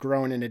that was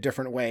grown in a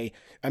different way,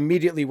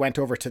 immediately went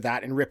over to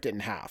that and ripped it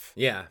in half.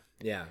 Yeah.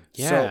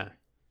 So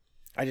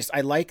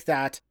I like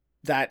that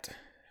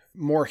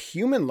more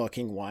human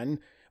looking one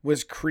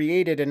was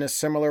created in a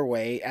similar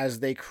way as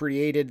they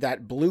created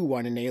that blue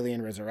one in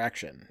Alien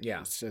Resurrection.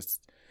 Yeah. It's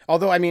just,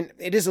 although, I mean,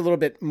 it is a little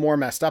bit more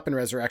messed up in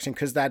Resurrection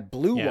because that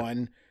blue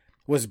one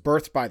was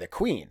birthed by the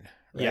Queen.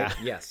 Right? Yeah.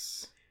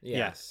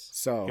 Yes.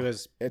 So it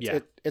was,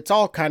 it's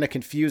all kind of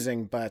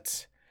confusing,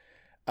 but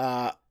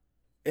I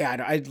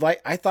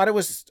thought it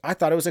was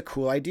a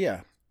cool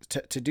idea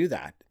to do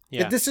that.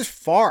 Yeah. This is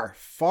far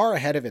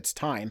ahead of its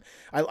time.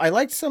 I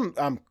liked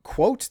some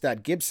quotes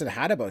that Gibson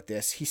had about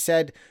this. He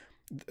said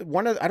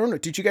I don't know,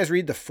 did you guys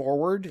read the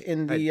foreword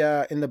in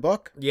the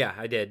book? Yeah,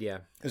 I did. Yeah.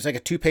 There's like a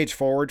 2-page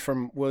foreword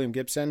from William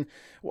Gibson.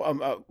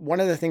 One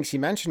of the things he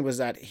mentioned was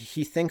that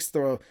he thinks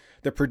the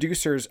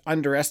producers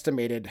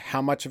underestimated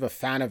how much of a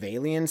fan of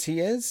Aliens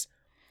he is,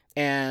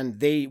 and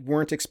they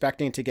weren't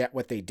expecting to get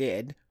what they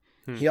did.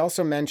 He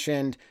also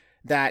mentioned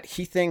that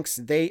he thinks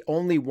they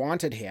only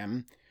wanted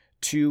him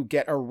to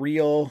get a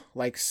real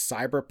like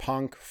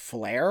cyberpunk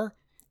flair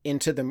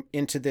into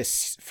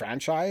this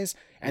franchise,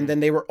 and then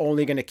they were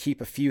only going to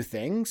keep a few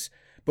things.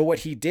 But what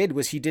he did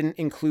was he didn't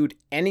include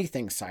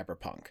anything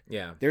cyberpunk.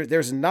 Yeah.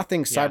 There's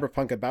nothing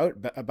cyberpunk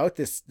about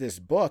this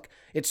book.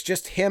 It's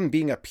just him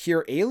being a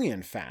pure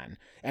Alien fan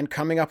and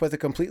coming up with a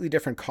completely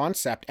different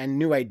concept and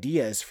new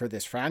ideas for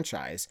this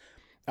franchise,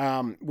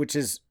 which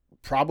is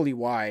probably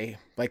why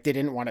like they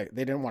didn't want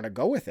to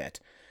go with it.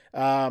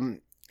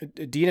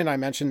 Dean and I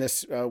mentioned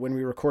this when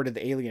we recorded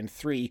the Alien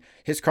 3.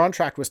 His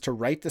contract was to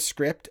write the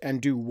script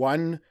and do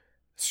one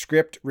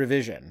script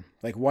revision,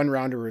 like one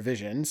round of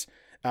revisions.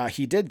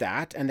 He did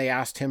that, and they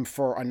asked him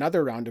for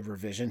another round of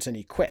revisions, and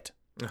he quit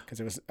because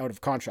it was out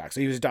of contract.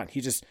 So he was done.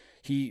 He's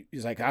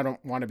like, I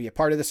don't want to be a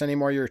part of this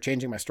anymore. You're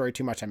changing my story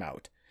too much. I'm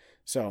out.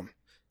 So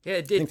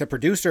I think the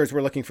producers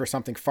were looking for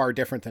something far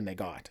different than they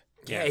got.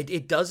 Yeah,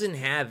 it doesn't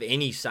have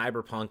any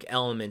cyberpunk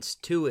elements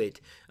to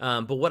it.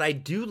 But what I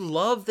do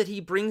love that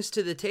he brings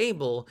to the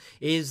table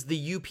is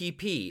the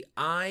UPP.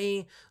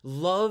 I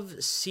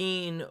love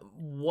seeing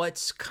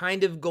what's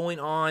kind of going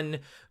on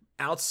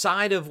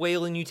outside of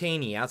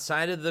Weyland-Yutani,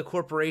 outside of the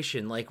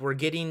corporation. Like, we're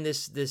getting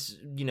this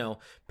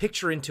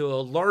picture into a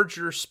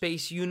larger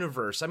space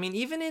universe. I mean,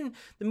 even in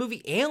the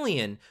movie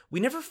Alien,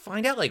 we never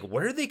find out like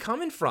where are they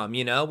coming from.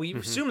 We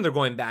assume they're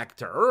going back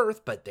to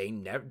Earth, but they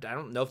never. I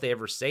don't know if they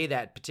ever say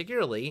that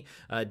particularly.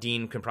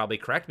 Dean can probably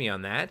correct me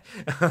on that.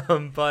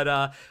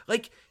 But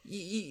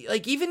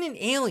even in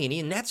Alien,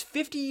 and that's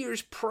 50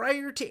 years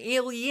prior to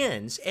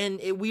Aliens, and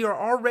we are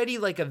already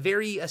like a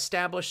very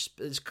established,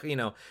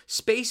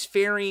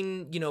 spacefaring,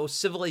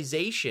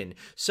 civilization.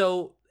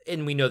 So.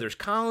 And we know there's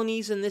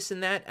colonies and this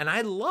and that. And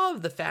I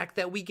love the fact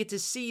that we get to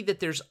see that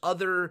there's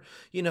other,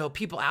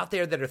 people out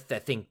there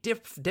that think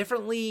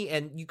differently.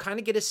 And you kind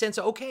of get a sense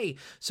of, okay,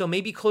 so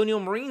maybe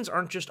colonial marines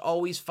aren't just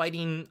always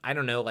fighting, I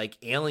don't know, like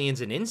aliens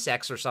and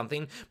insects or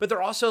something, but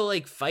they're also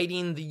like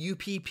fighting the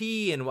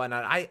UPP and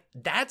whatnot.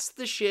 That's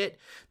the shit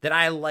that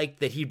I like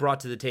that he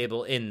brought to the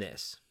table in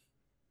this.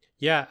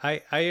 Yeah,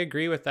 I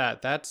agree with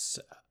that.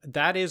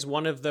 That is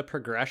one of the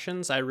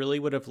progressions I really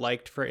would have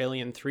liked for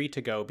Alien 3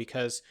 to go,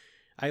 because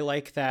I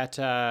like that,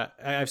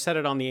 I've said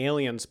it on the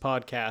Aliens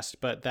podcast,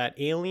 but that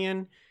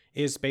Alien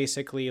is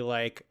basically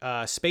like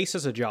space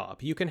is a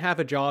job. You can have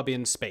a job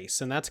in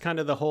space, and that's kind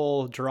of the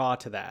whole draw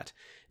to that.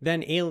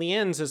 Then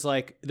Aliens is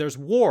like there's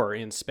war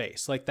in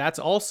space. Like that's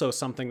also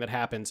something that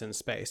happens in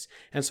space.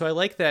 And so I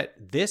like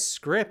that this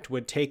script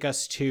would take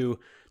us to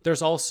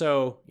there's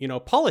also,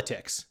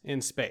 politics in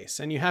space,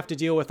 and you have to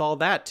deal with all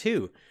that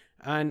too.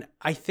 And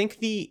I think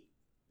the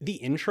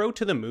intro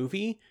to the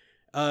movie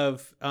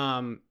of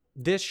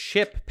this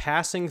ship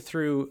passing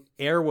through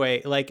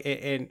airway, like,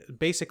 and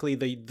basically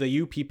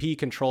the UPP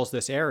controls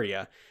this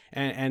area,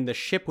 and the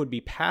ship would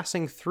be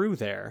passing through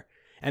there,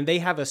 and they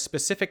have a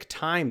specific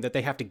time that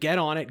they have to get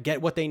on it,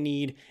 get what they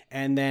need,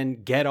 and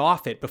then get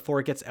off it before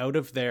it gets out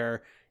of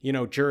their,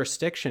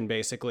 jurisdiction,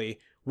 basically,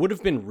 would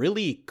have been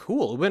really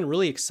cool. It would have been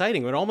really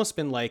exciting. It would almost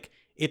been like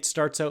it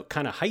starts out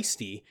kind of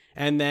heisty,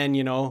 and then,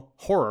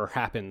 horror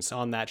happens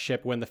on that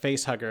ship when the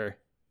facehugger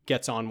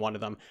gets on one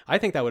of them. I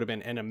think that would have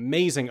been an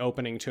amazing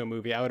opening to a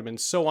movie. I would have been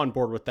so on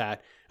board with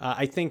that.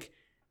 I think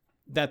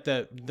that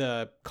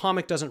the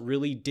comic doesn't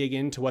really dig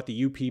into what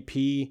the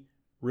UPP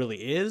really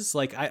is.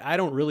 Like, I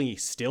don't really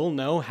still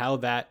know how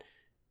that,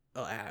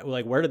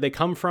 like, where did they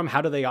come from?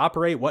 How do they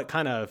operate? What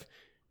kind of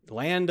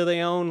land do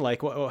they own?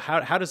 Like,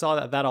 how does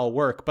all that all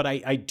work? But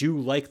I do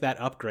like that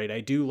upgrade.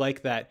 I do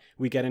like that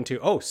we get into,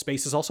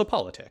 space is also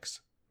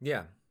politics.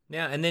 Yeah.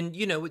 Yeah, and then,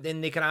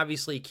 then they can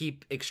obviously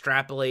keep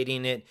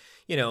extrapolating it,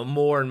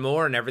 more and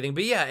more and everything.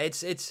 But yeah,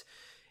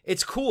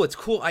 it's cool. It's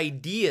cool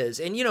ideas,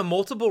 and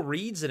multiple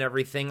reads and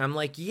everything. I'm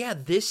like, yeah,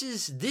 this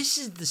is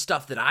the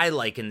stuff that I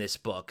like in this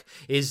book.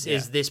 Is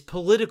this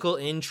political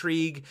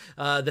intrigue?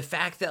 The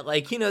fact that,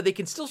 like, they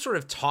can still sort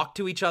of talk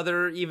to each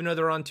other even though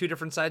they're on two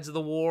different sides of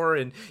the war.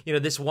 And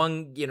this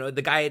one,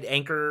 the guy at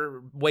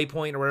Anchor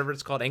Waypoint or whatever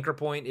it's called, Anchor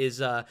Point, is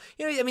they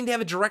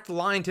have a direct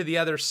line to the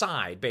other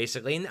side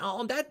basically. And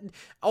that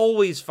I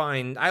always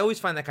find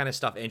that kind of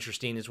stuff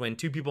interesting, is when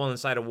two people on the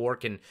side of war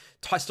can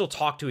still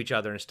talk to each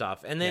other and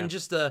stuff. And then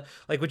just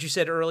like what you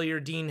said earlier,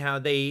 Dean, how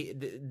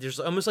there's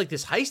almost like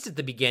this heist at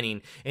the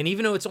beginning, and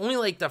even though it's only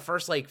like the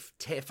first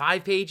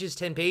 5 pages,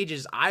 10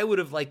 pages, I would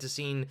have liked to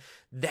seen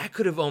that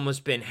could have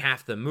almost been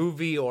half the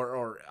movie,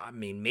 or I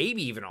mean,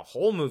 maybe even a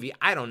whole movie.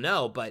 I don't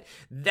know, but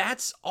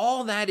that's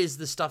all. That is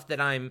the stuff that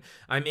I'm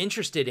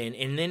interested in.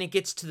 And then it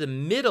gets to the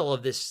middle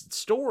of this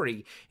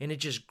story, and it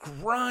just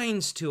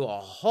grinds to a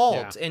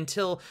halt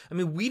until,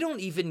 we don't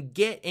even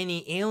get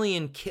any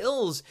alien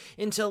kills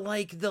until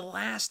like the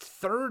last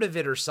third of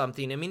it or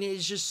something.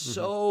 It's just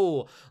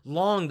so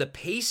long. The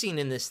pacing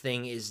in this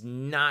thing is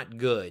not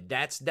good.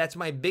 That's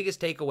my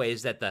biggest takeaway,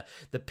 is that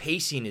the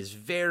pacing is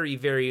very,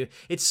 very,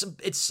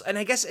 and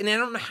I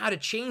don't know how to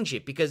change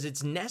it, because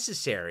it's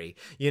necessary,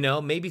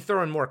 maybe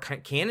throw in more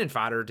cannon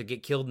fodder to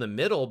get killed in the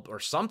middle or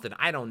something.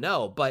 I don't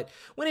know. But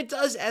when it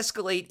does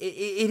escalate,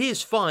 it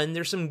is fun.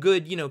 There's some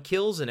good,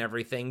 kills and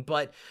everything.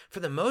 But for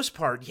the most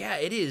part,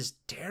 it is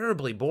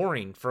terribly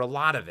boring for a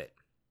lot of it.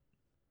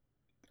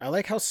 I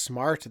like how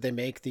smart they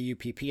make the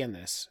UPP in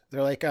this.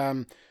 They're like,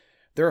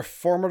 they're a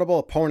formidable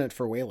opponent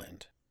for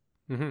Weyland.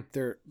 Mm-hmm.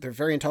 They're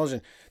very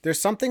intelligent.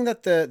 There's something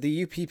that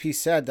the UPP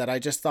said that I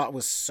just thought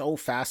was so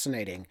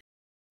fascinating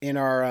in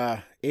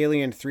our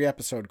Alien 3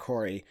 episode,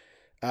 Corey.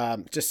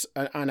 Just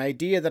an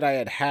idea that I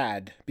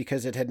had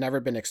because it had never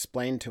been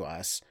explained to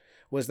us,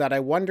 was that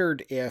I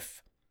wondered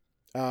if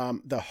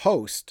the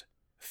host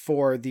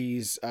for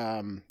these,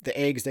 the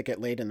eggs that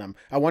get laid in them,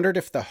 I wondered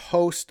if the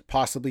host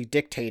possibly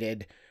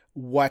dictated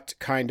what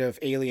kind of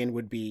alien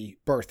would be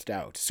birthed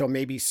out. So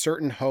maybe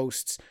certain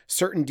hosts,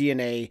 certain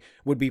DNA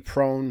would be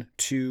prone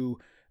to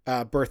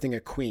birthing a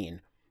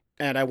queen.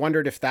 And I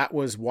wondered if that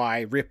was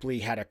why Ripley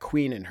had a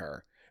queen in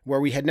her, where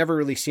we had never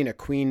really seen a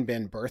queen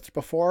been birthed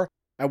before.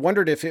 I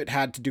wondered if it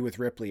had to do with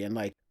Ripley and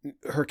like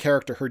her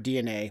character, her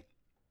DNA.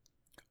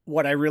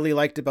 What I really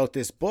liked about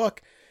this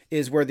book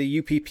is where the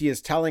UPP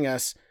is telling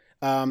us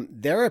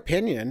their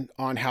opinion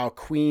on how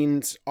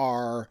queens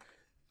are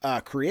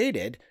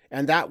created.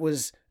 And that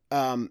was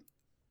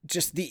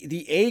just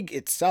the egg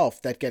itself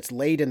that gets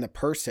laid in the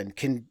person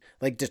can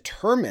like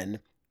determine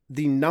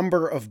the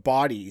number of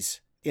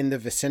bodies in the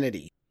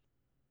vicinity.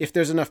 If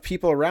there's enough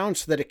people around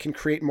so that it can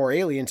create more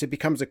aliens, it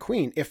becomes a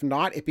queen. If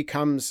not, it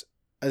becomes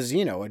a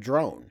Xeno, a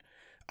drone.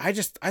 I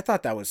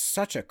thought that was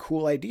such a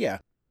cool idea.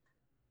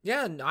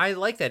 Yeah, I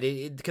like that,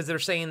 because they're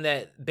saying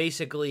that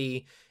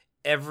basically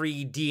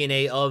every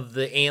DNA of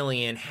the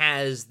alien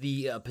has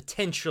the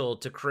potential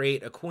to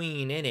create a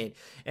queen in it,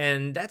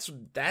 and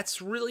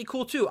that's really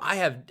cool too. I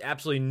have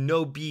absolutely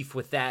no beef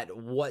with that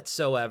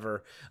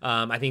whatsoever.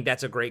 I think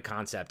that's a great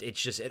concept. It's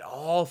just, it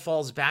all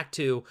falls back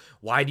to,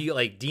 why do you,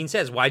 like Dean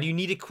says, why do you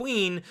need a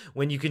queen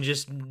when you can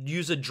just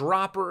use a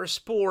drop or a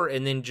spore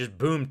and then just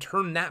boom,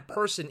 turn that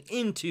person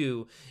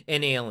into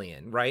an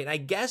alien, right? I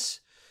guess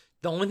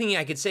the only thing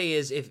I could say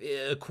is if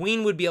a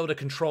queen would be able to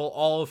control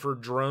all of her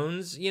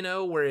drones,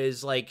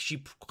 whereas like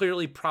she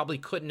clearly probably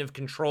couldn't have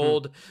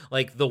controlled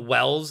like the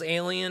Wells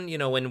alien,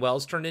 when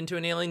Wells turned into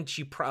an alien,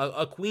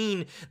 a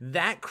queen,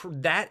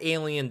 that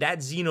alien, that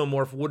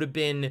xenomorph would have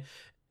been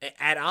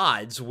at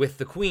odds with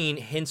the queen,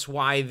 hence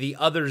why the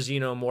other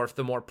xenomorph,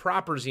 the more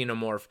proper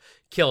xenomorph,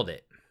 killed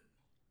it.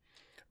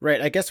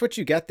 Right. I guess what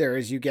you get there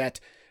is you get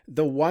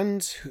the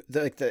ones,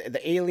 the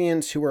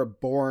aliens who are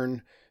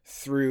born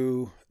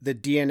through the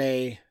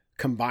DNA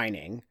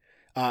combining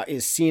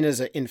is seen as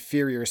an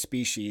inferior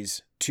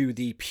species to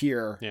the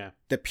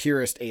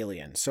purest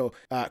alien. So,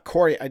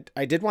 Corey,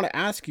 I did want to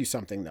ask you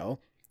something though,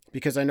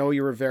 because I know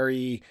you were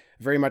very,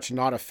 very much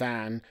not a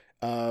fan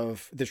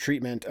of the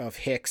treatment of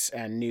Hicks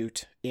and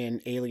Newt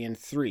in Alien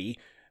 3.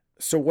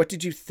 So what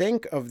did you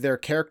think of their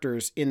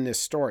characters in this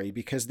story?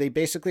 Because they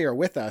basically are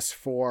with us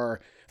for,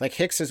 like,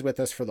 Hicks is with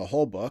us for the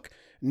whole book.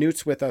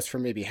 Newt's with us for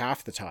maybe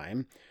half the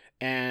time.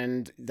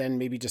 And then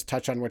maybe just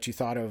touch on what you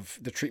thought of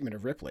the treatment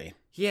of Ripley.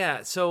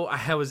 Yeah, so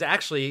I was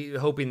actually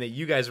hoping that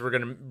you guys were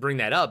going to bring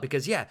that up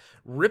because, yeah,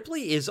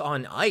 Ripley is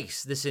on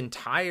ice this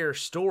entire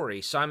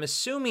story. So I'm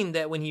assuming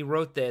that when he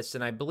wrote this,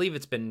 and I believe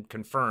it's been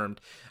confirmed,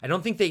 I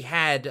don't think they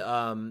had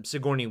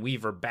Sigourney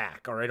Weaver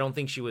back, or I don't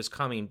think she was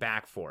coming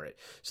back for it.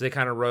 So they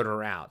kind of wrote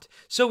her out.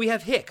 So we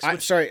have Hicks.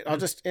 Sorry, I'll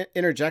just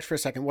interject for a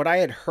second. What I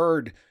had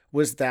heard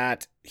was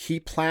that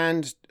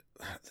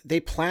they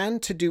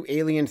planned to do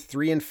Alien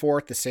 3 and 4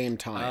 at the same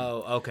time.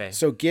 Oh, okay.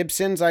 So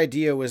Gibson's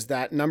idea was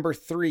that number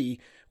 3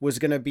 was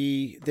going to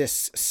be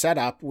this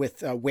setup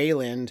with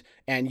Wayland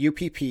and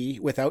UPP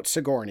without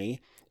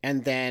Sigourney.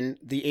 And then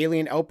the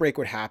alien outbreak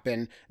would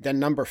happen. Then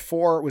number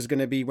 4 was going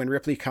to be when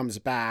Ripley comes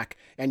back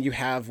and you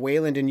have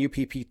Wayland and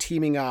UPP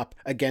teaming up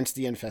against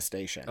the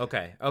infestation.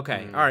 Okay. All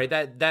right.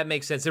 That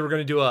makes sense. They were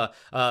going to do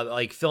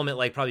like film it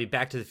like probably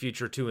Back to the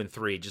Future 2 and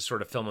 3, just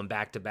sort of film them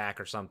back to back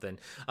or something.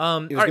 It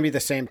was going to be the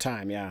same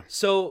time. Yeah.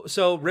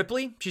 So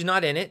Ripley, she's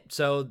not in it.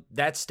 So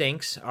that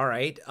stinks. All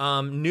right.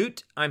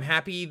 Newt, I'm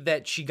happy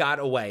that she got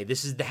away.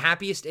 This is the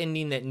happiest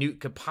ending that Newt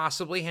could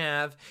possibly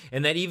have.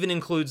 And that even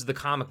includes the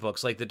comic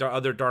books, like the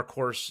other Dark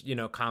Horse,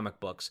 comic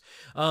books.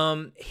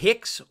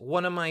 Hicks,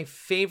 one of my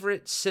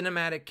favorite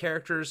cinematic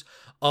characters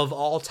of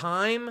all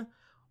time,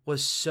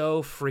 was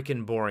so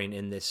freaking boring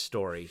in this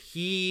story.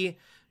 He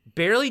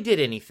barely did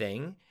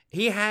anything.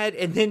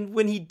 And then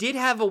when he did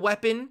have a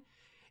weapon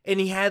and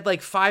he had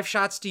like 5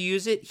 shots to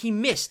use it, he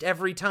missed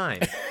every time.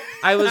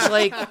 I was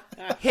like,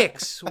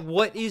 Hicks,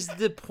 what is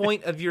the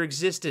point of your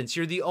existence?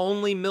 You're the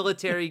only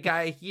military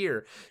guy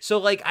here. So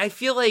like, I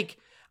feel like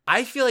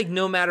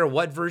no matter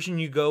what version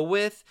you go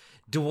with,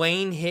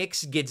 Dwayne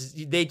Hicks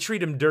they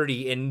treat him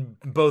dirty in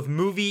both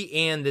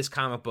movie and this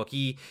comic book.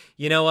 You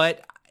know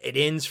what? It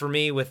ends for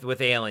me with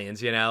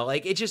aliens,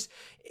 like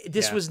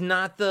this was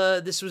not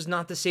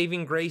the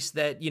saving grace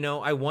that,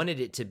 I wanted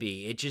it to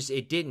be.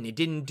 It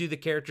didn't do the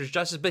characters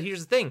justice. But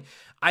here's the thing.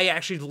 I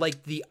actually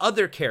liked the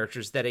other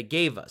characters that it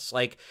gave us.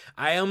 Like,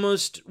 I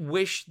almost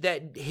wish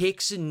that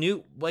Hicks and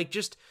Newt,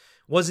 just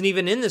wasn't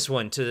even in this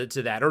one to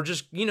that, or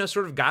just,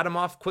 sort of got him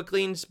off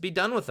quickly and be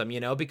done with them,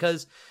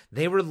 because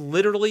they were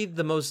literally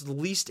the most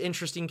least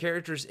interesting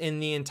characters in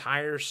the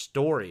entire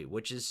story,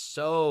 which is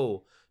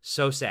so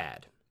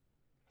sad.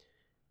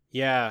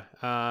 Yeah,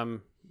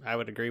 I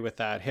would agree with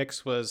that.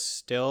 Hicks was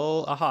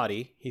still a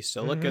hottie. He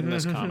still looked good in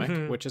this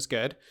comic, which is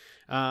good.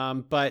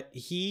 But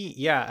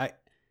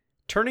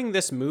turning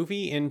this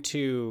movie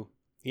into,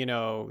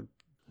 that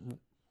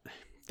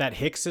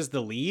Hicks is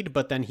the lead,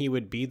 but then he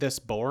would be this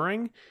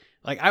boring.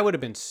 Like, I would have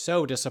been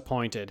so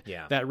disappointed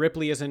that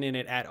Ripley isn't in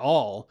it at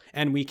all,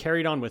 and we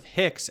carried on with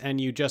Hicks,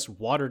 and you just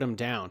watered him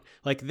down.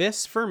 Like,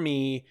 this, for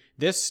me,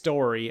 this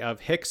story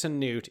of Hicks and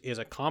Newt is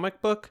a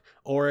comic book,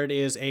 or it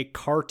is a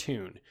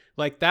cartoon.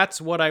 Like,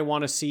 that's what I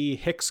want to see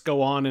Hicks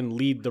go on and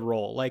lead the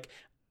role. Like,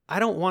 I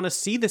don't want to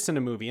see this in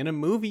a movie. In a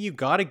movie, you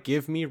got to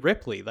give me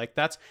Ripley. Like,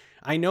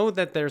 I know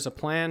that there's a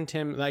plan,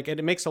 Tim. Like,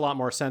 it makes a lot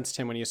more sense,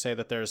 Tim, when you say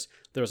that there's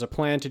a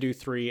plan to do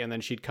 3, and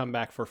then she'd come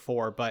back for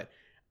 4, but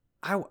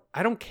I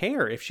don't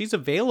care. If she's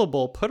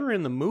available, put her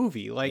in the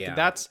movie. Like,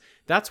 that's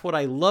what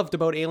I loved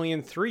about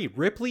Alien 3.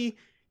 Ripley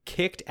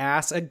kicked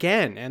ass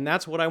again, and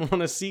that's what I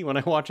want to see when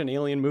I watch an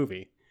Alien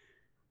movie.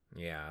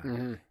 Yeah.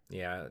 Mm-hmm.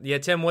 Yeah,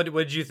 Tim, what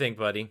did you think,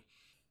 buddy?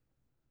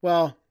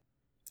 Well,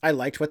 I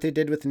liked what they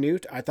did with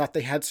Newt. I thought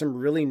they had some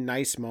really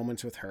nice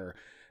moments with her.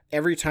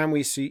 Every time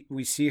we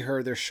see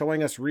her, they're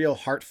showing us real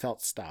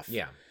heartfelt stuff.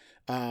 Yeah.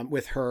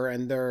 With her,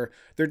 and they're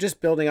just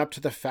building up to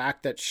the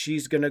fact that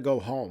she's gonna go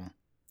home.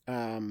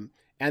 And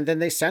then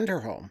they send her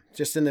home.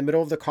 Just in the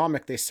middle of the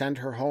comic, they send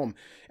her home.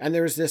 And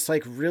there's this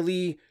like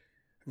really,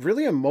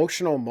 really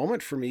emotional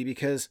moment for me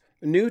because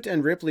Newt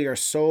and Ripley are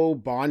so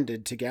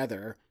bonded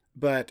together,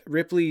 but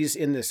Ripley's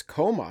in this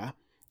coma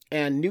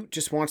and Newt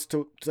just wants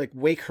to like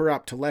wake her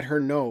up to let her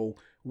know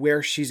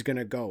where she's going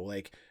to go.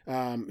 Like,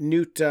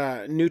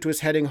 Newt was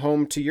heading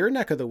home to your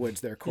neck of the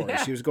woods there, Corey.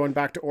 Yeah. She was going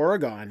back to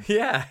Oregon.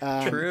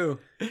 Yeah, true.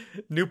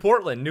 New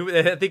Portland.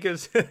 I think it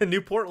was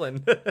New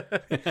Portland.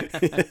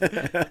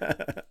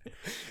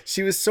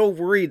 She was so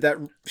worried that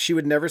she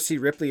would never see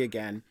Ripley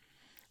again.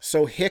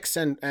 So Hicks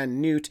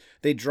and Newt,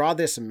 they draw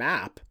this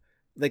map.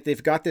 Like,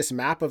 they've got this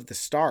map of the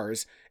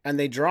stars, and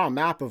they draw a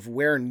map of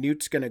where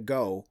Newt's going to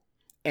go.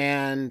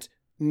 And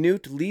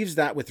Newt leaves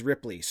that with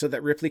Ripley so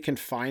that Ripley can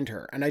find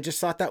her. And I just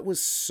thought that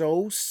was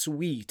so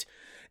sweet.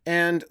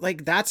 And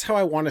like, that's how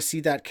I want to see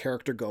that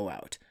character go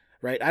out.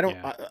 Right. I don't,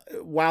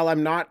 while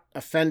I'm not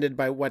offended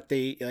by what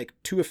they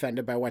too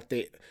offended by what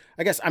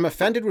I guess I'm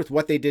offended with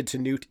what they did to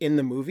Newt in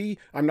the movie.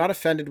 I'm not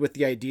offended with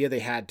the idea they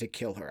had to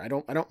kill her. I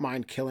don't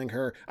mind killing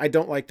her. I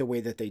don't like the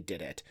way that they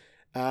did it.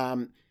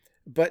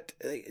 But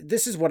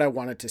this is what I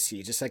wanted to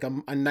see. Just like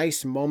a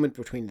nice moment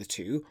between the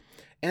two.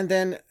 And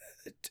then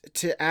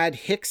to add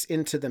Hicks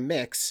into the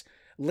mix,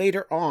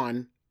 later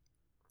on,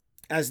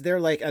 as they're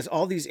like, as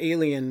all these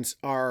aliens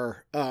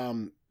are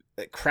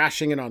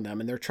crashing in on them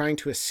and they're trying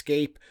to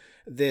escape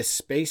this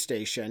space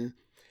station,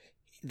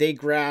 they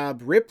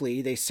grab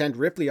Ripley. They send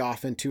Ripley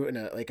off into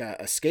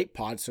a escape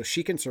pod so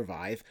she can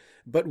survive.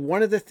 But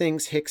one of the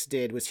things Hicks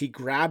did was he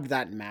grabbed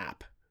that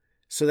map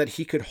so that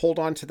he could hold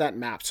on to that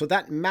map, so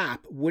that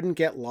map wouldn't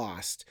get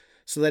lost,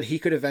 so that he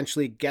could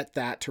eventually get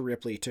that to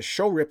Ripley to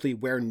show Ripley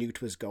where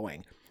Newt was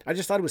going. I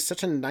just thought it was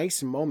such a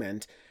nice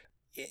moment.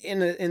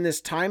 In this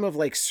time of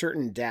like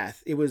certain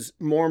death, it was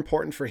more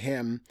important for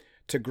him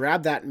to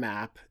grab that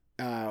map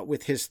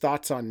with his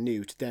thoughts on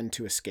Newt than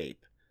to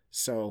escape.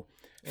 So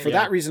for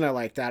that reason, I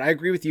like that. I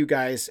agree with you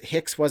guys.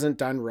 Hicks wasn't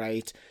done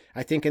right.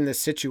 I think in the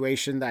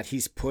situation that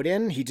he's put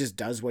in, he just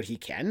does what he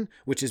can,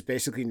 which is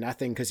basically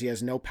nothing because he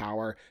has no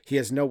power. He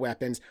has no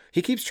weapons.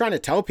 He keeps trying to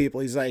tell people,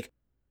 he's like,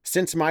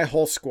 since my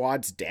whole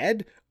squad's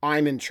dead,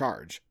 I'm in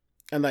charge.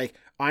 And like,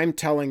 I'm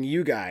telling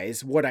you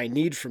guys what I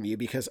need from you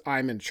because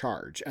I'm in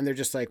charge. And they're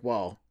just like,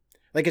 well,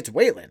 like it's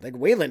Wayland. Like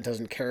Wayland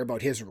doesn't care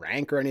about his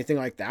rank or anything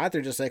like that.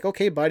 They're just like,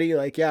 okay, buddy,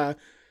 like, yeah,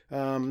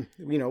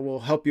 we'll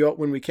help you out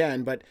when we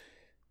can. But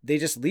they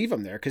just leave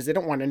him there because they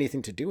don't want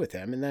anything to do with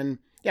him. And then,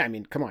 yeah, I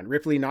mean, come on,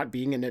 Ripley not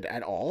being in it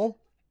at all.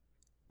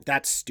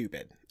 That's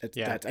stupid.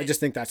 I just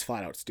think that's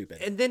flat out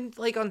stupid. And then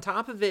like on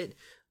top of it,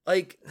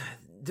 like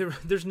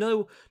there's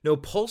no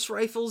pulse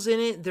rifles in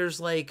it. There's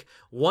like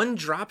one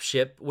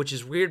dropship, which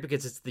is weird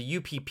because it's the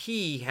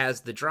UPP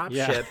has the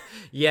dropship.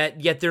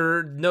 Yet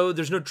there's no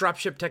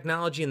dropship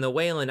technology in the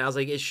Wayland. I was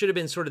like, it should have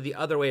been sort of the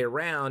other way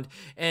around.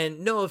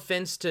 And no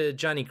offense to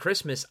Johnny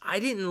Christmas, I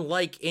didn't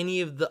like any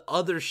of the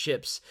other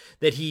ships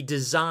that he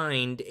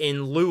designed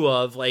in lieu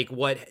of like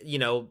what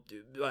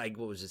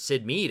was it,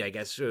 Sid Mead, I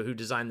guess, who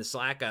designed the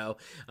Slacko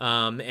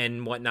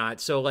and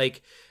whatnot. So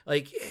like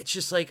it's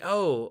just like,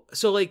 oh,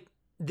 so like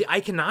the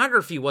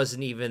iconography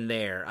wasn't even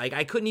there. Like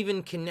I couldn't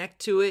even connect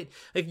to it.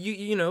 Like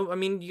you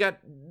got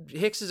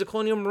Hicks as a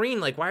Colonial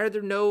Marine. Like why are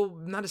there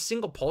not a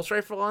single pulse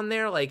rifle on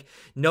there? Like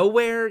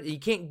nowhere. You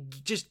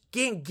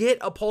can't get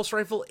a pulse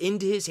rifle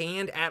into his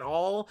hand at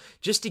all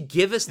just to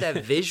give us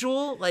that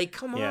visual. Like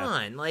come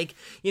on. Like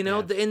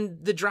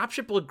and the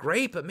dropship looked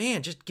great, but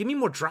man, just give me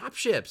more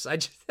dropships. I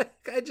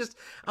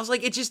was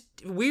like, it just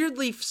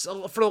weirdly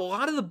for a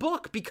lot of the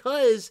book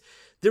because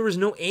there was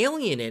no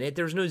alien in it.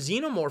 There was no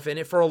xenomorph in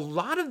it. For a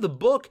lot of the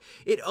book,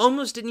 it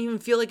almost didn't even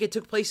feel like it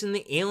took place in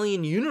the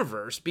alien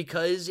universe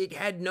because it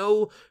had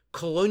no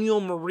Colonial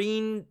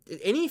Marine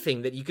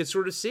anything that you could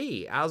sort of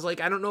see. I was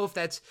like, I don't know if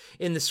that's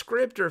in the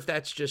script or if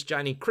that's just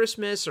Johnny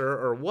Christmas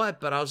or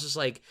what, but I was just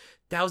like,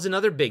 that was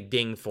another big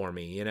ding for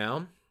me, you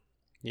know?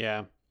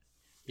 Yeah.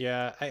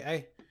 Yeah.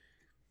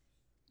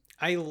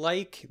 I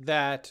like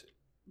that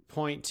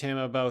point, Tim,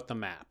 about the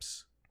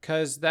maps,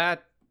 because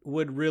that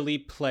would really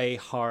play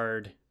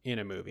hard in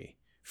a movie.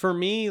 For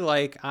me,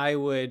 like I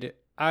would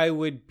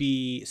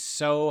be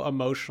so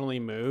emotionally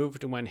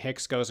moved when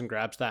Hicks goes and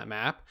grabs that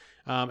map,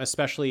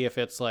 especially if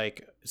it's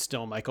like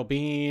still Michael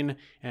Biehn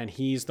and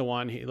he's the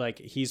one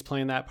he's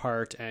playing that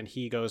part and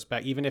he goes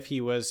back, even if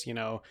he was,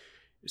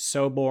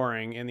 so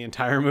boring in the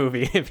entire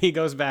movie, if he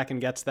goes back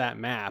and gets that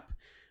map,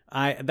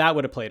 that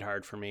would have played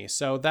hard for me.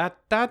 So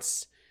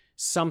that's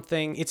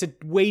something. It's a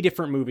way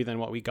different movie than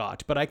what we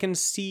got, but I can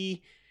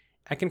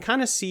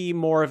kind of see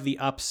more of the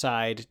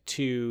upside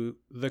to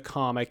the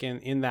comic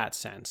in that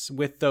sense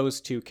with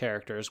those two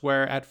characters,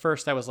 where at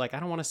first I was like, I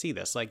don't want to see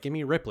this. Like, give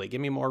me Ripley. Give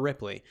me more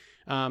Ripley.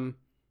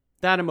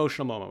 That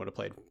emotional moment would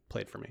have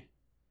played for me.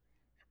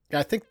 Yeah,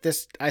 I think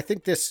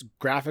this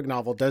graphic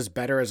novel does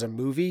better as a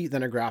movie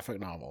than a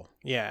graphic novel.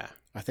 Yeah.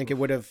 I think it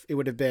would have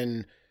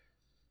been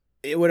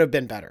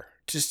better.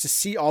 Just to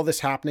see all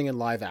this happening in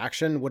live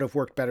action would have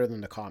worked better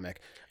than the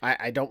comic.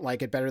 I don't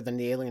like it better than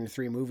the Alien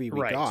 3 movie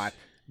we got.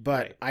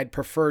 But I'd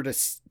prefer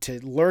to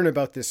learn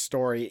about this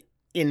story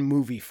in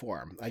movie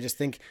form. I just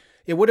think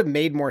it would have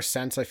made more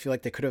sense. I feel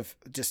like they could have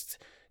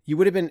it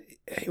would have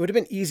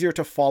been easier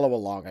to follow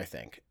along, I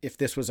think, if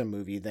this was a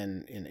movie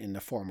than in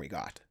the form we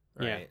got.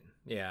 Right.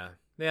 Yeah.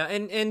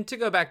 And to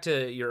go back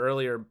to your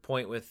earlier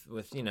point with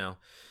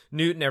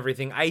Newt and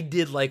everything, I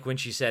did like when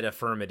she said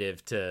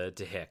affirmative to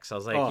Hicks. I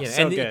was like,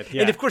 so good.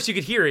 Yeah. And of course you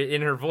could hear it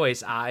in her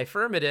voice,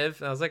 affirmative.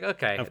 And I was like,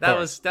 okay, that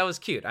was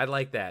cute. I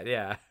like that.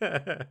 Yeah.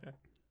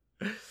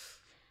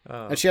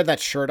 And she had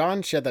that shirt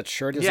on. She had that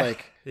shirt is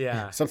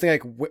something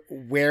like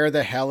where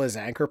the hell is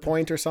Anchor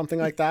Point or something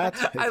like that.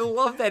 I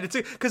love that. It's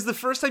because the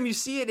first time you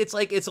see it, it's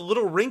like it's a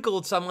little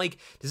wrinkled. So I'm like,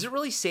 does it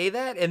really say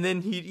that? And then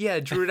he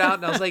drew it out,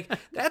 and I was like,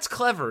 that's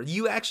clever.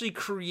 You actually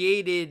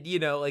created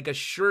like a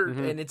shirt,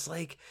 and it's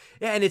like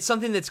and it's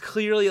something that's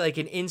clearly like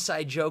an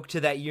inside joke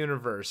to that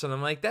universe. And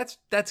I'm like,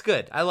 that's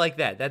good. I like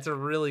that. That's a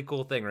really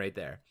cool thing right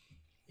there.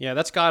 Yeah,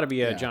 that's got to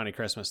be a Johnny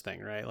Christmas thing,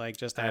 right? Like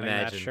just having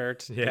that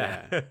shirt.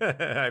 Yeah.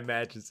 I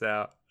imagine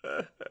so.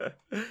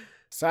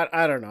 So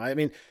I don't know. I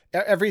mean,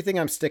 everything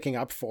I'm sticking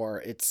up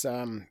for, it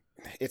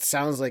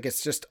sounds like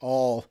it's just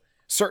all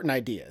certain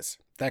ideas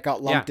that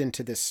got lumped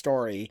into this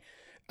story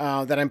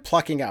that I'm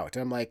plucking out.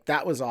 I'm like,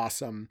 that was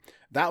awesome.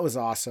 That was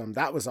awesome.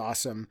 That was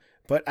awesome.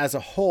 but as a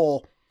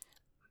whole,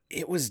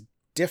 it was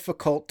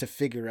difficult to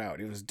figure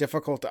out. It was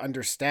difficult to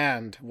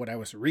understand what I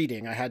was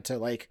reading. I had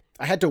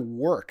to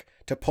work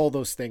to pull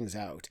those things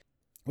out,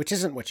 which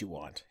isn't what you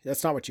want.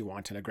 That's not what you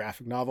want in a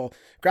graphic novel.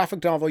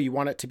 Graphic novel, you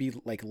want it to be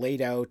like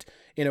laid out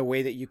in a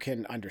way that you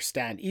can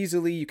understand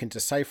easily, you can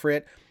decipher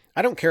it.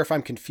 I don't care if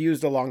I'm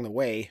confused along the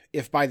way,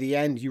 if by the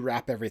end you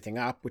wrap everything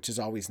up, which is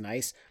always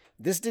nice.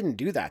 This didn't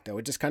do that though.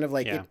 It just kind of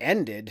like it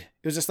ended.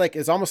 It was just like,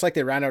 it's almost like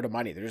they ran out of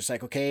money. They're just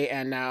like, okay,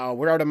 and now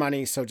we're out of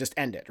money, so just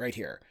end it right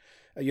here.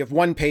 You have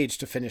one page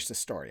to finish the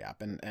story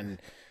up, and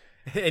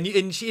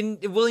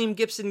William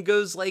Gibson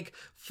goes like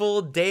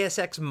full Deus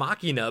Ex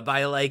Machina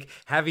by like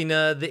having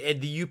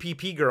the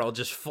UPP girl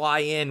just fly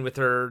in with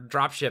her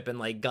dropship and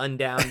like gun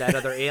down that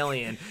other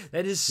alien.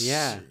 That is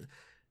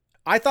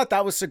I thought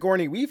that was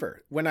Sigourney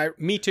Weaver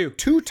Me too.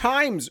 2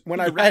 times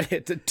when I read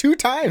it. 2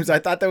 times I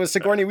thought that was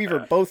Sigourney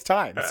Weaver both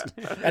times,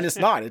 and it's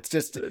not. It's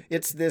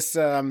this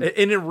an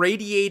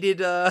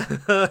irradiated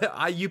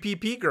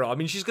UPP girl. I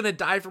mean, she's gonna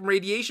die from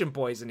radiation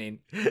poisoning.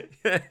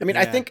 I mean,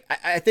 I think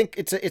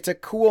it's a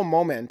cool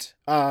moment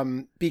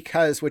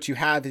because what you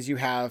have is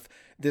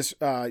this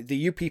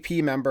the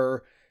UPP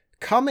member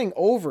coming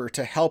over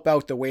to help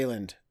out the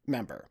Wayland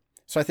member.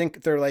 So I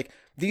think they're like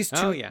these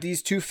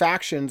two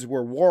factions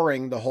were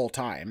warring the whole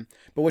time,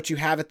 but what you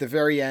have at the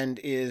very end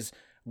is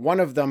one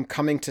of them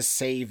coming to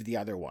save the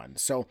other one.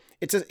 So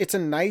it's a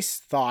nice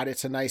thought,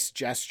 it's a nice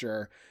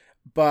gesture,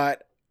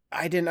 but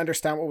I didn't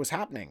understand what was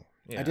happening.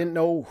 Yeah. I didn't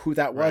know who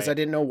that was. Right. I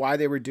didn't know why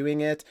they were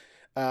doing it.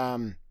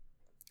 So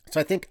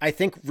I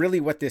think really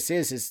what this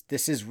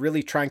is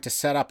really trying to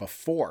set up a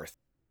fourth.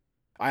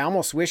 I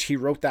almost wish he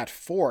wrote that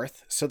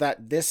fourth so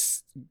that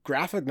this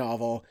graphic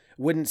novel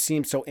wouldn't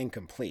seem so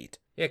incomplete.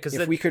 Yeah, because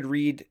if we could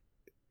read,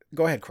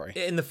 go ahead, Corey.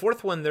 In the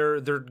fourth one, they're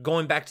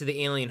going back to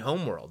the alien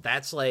homeworld.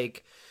 That's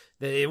like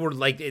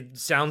it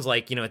sounds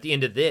like, at the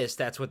end of this,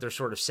 that's what they're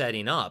sort of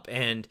setting up.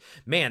 And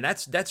man,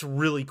 that's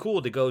really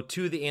cool to go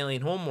to the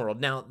alien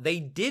homeworld. Now they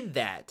did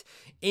that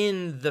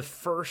in the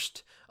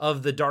first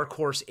of the Dark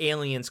Horse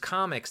Aliens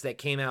comics that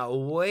came out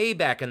way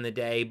back in the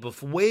day,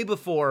 way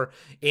before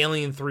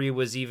Alien 3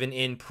 was even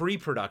in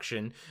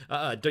pre-production.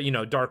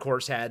 Dark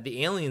Horse had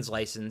the Aliens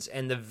license,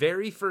 and the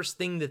very first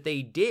thing that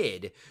they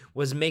did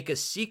was make a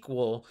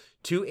sequel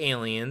to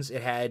Aliens.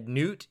 It had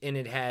Newt and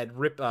it had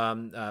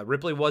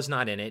Ripley was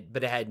not in it,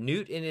 but it had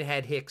Newt and it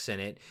had Hicks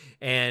in it,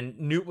 and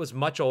Newt was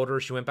much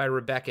older. She went by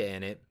Rebecca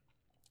in it.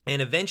 And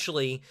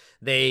eventually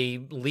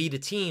they lead a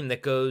team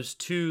that goes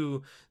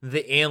to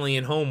the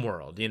alien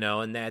homeworld,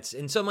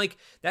 and so I'm like,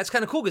 that's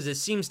kind of cool because it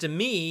seems to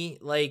me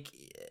like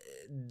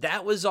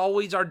that was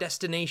always our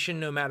destination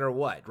no matter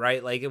what,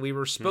 right? Like we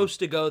were supposed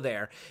to go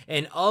there.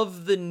 And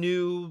of the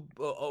new,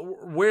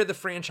 where the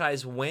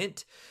franchise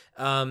went,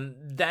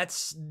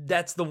 that's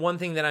the one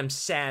thing that I'm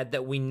sad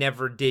that we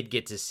never did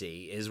get to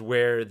see is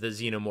where the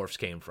xenomorphs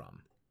came from.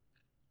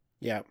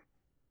 Yeah.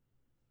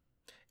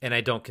 And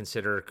I don't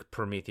consider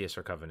Prometheus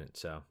or Covenant,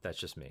 so that's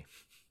just me.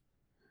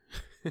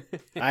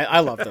 I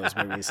love those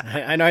movies.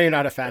 I know you're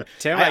not a fan.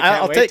 Tim,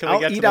 I'll wait till we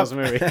get to those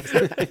movies.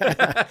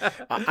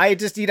 I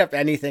just eat up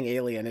anything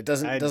alien. It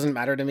doesn't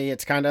matter to me.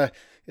 It's kind of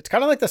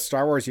like the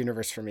Star Wars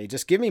universe for me.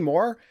 Just give me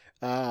more,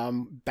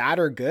 bad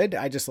or good.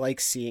 I just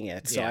like seeing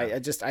it. So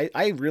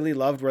I really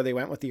loved where they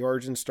went with the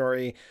origin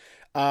story.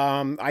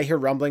 I hear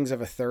rumblings of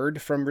a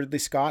third from Ridley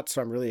Scott,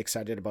 so I'm really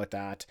excited about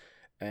that.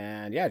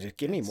 And yeah, just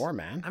give me more,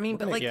 man. I mean,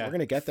 we're going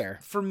to get there.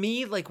 For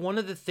me, like one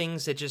of the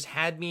things that just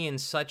had me in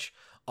such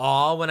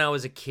awe when I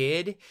was a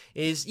kid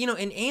is,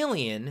 in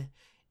Alien,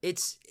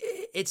 it's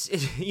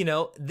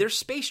they're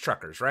space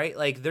truckers, right?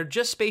 Like they're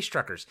just space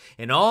truckers.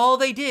 And all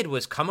they did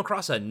was come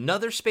across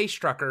another space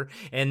trucker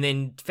and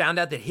then found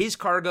out that his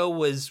cargo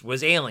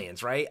was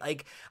aliens, right?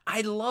 Like I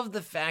love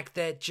the fact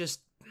that just,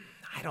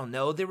 I don't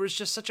know, there was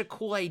just such a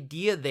cool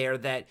idea there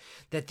that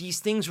these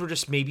things were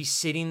just maybe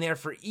sitting there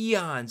for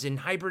eons in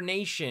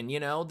hibernation,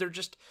 they're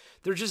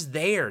just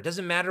there. It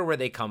doesn't matter where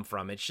they come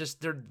from. It's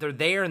just they're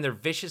there and they're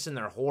vicious and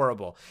they're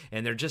horrible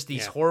and they're just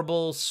these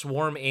horrible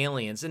swarm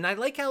aliens. And I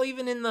like how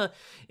even in the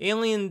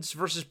Aliens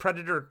versus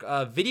Predator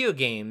video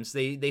games,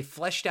 they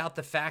fleshed out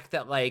the fact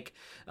that like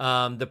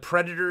the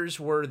Predators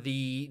were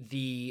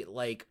the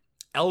like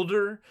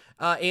elder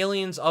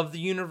aliens of the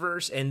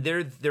universe, and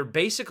they're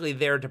basically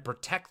there to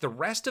protect the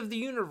rest of the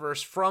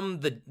universe from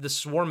the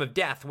swarm of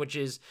death, which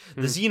is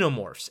the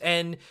xenomorphs.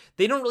 And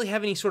they don't really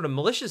have any sort of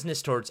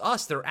maliciousness towards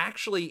us. They're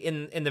actually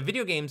in the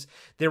video games,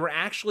 they were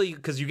actually,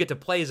 because you get to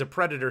play as a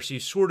predator, so you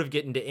sort of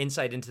get into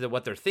insight into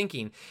what they're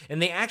thinking,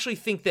 and they actually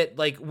think that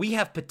like we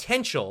have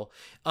potential.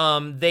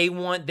 They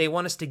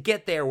want us to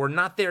get there. We're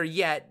not there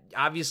yet.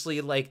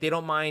 Obviously, like they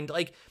don't mind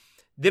like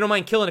they don't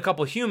mind killing a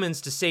couple humans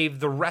to save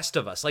the rest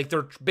of us. Like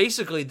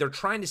they're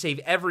trying to save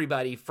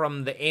everybody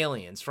from the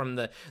aliens, from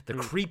the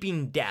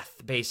creeping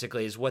death,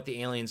 basically is what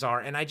the aliens are.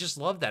 And I just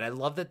love that. I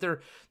love that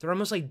they're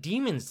almost like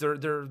demons.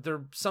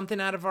 They're something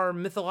out of our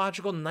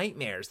mythological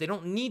nightmares. They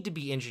don't need to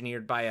be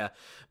engineered by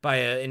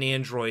an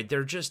android.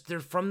 They're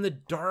from the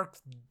dark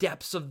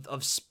depths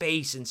of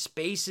space, and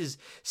space is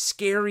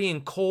scary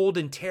and cold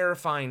and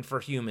terrifying for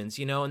humans,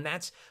 you know, and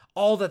that's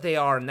all that they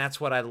are, and that's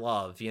what I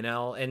love, you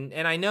know.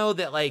 And I know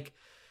that, like,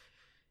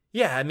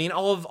 yeah, I mean,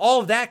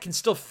 all of that can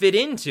still fit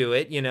into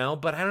it, you know,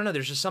 but I don't know,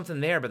 there's just something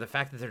there. But the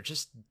fact that they're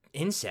just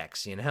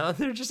insects, you know,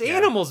 they're just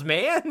animals,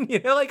 man, you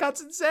know, like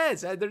Hudson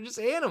says, they're just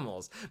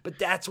animals. But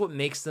that's what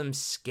makes them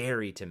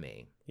scary to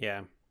me.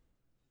 Yeah.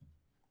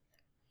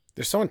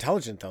 They're so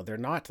intelligent, though. They're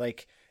not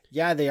like,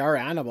 yeah, they are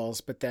animals,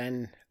 but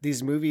then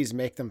these movies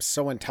make them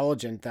so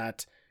intelligent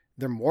that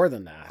they're more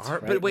than that.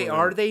 Right? But wait,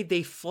 are they?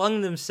 They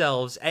flung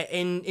themselves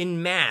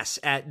in mass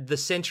at the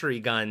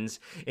sentry guns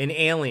in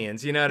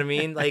Aliens. You know what I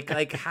mean?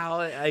 Like how?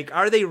 Like,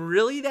 are they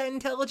really that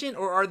intelligent,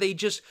 or are they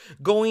just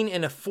going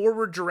in a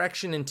forward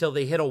direction until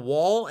they hit a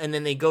wall, and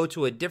then they go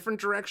to a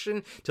different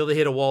direction till they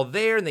hit a wall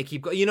there, and they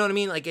keep going? You know what I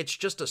mean? Like, it's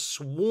just a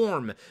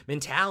swarm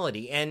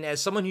mentality. And as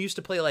someone who used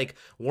to play like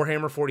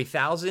Warhammer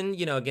 40,000,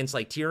 you know, against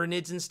like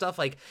Tyranids and stuff,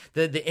 like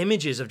the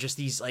images of just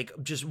these like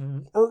just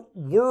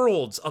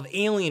worlds of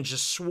aliens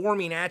just swarming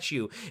at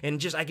you,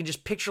 and I can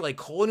just picture like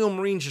colonial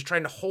marines just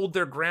trying to hold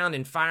their ground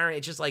and firing.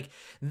 It's just like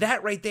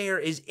that right there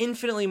is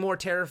infinitely more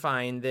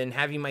terrifying than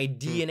having my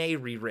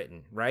DNA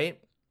rewritten, right?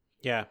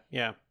 Yeah.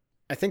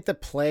 I think the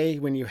play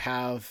when you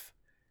have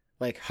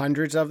like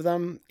hundreds of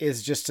them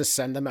is just to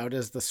send them out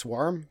as the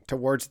swarm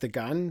towards the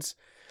guns.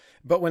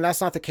 But when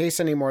that's not the case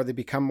anymore, they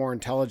become more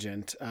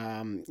intelligent. You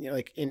know,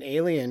 like in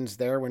Aliens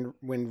there, when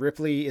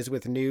Ripley is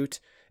with Newt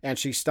and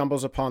she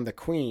stumbles upon the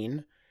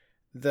Queen,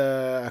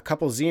 a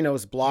couple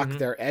Xenos block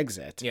their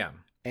exit. Yeah.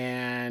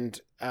 And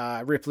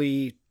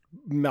Ripley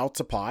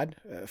melts a pod,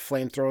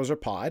 flamethrowers a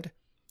pod,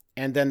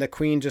 and then the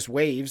Queen just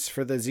waves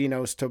for the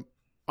Xenos to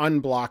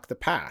unblock the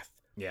path.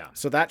 Yeah.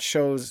 So that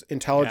shows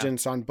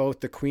intelligence on both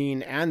the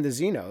Queen and the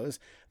Xenos.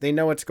 They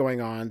know what's going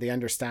on. They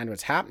understand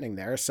what's happening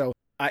there. So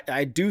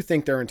I do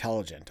think they're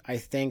intelligent. I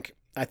think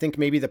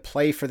maybe the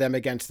play for them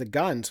against the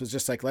guns was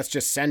just like, let's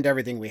just send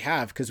everything we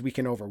have because we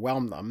can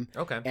overwhelm them.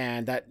 Okay.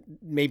 And that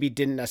maybe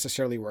didn't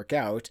necessarily work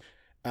out.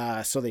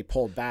 So they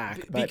pulled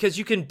back. Because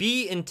you can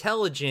be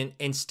intelligent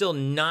and still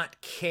not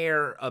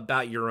care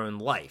about your own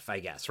life, I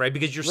guess, right?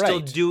 Because you're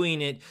still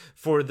doing it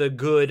for the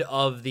good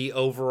of the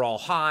overall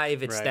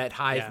hive. It's that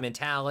hive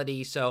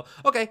mentality. So,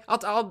 okay,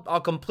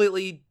 I'll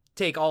completely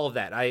take all of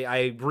that. I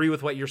agree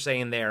with what you're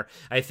saying there.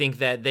 I think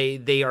that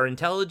they are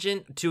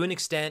intelligent to an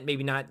extent,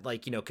 maybe not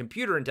like, you know,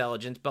 computer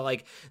intelligence, but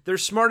like they're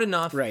smart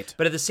enough. Right.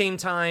 But at the same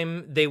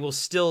time, they will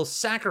still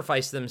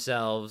sacrifice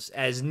themselves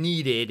as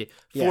needed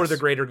for the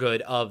greater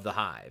good of the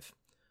hive.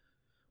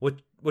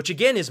 Which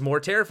again is more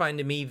terrifying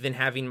to me than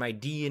having my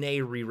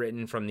DNA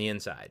rewritten from the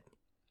inside.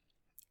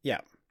 Yeah.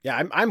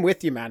 Yeah, I'm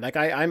with you, man. Like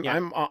I'm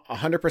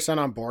 100%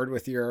 on board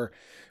with your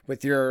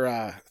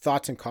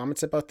thoughts and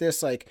comments about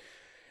this. Like,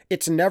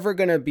 it's never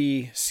going to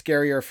be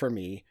scarier for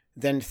me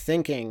than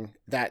thinking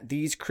that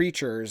these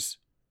creatures,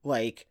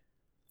 like,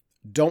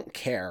 don't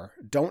care,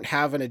 don't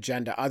have an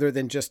agenda other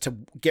than just to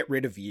get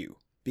rid of you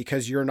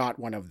because you're not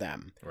one of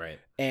them. Right.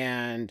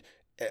 And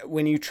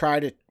when you try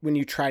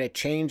to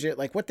change it,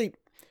 like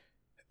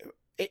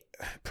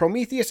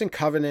Prometheus and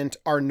Covenant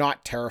are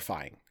not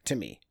terrifying to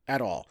me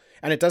at all.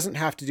 And it doesn't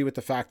have to do with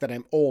the fact that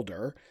I'm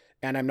older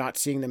and I'm not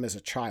seeing them as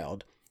a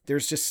child.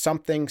 There's just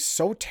something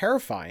so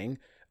terrifying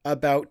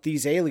about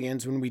these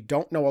aliens when we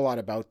don't know a lot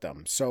about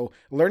them. So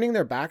learning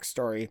their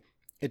backstory,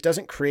 it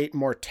doesn't create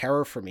more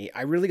terror for me.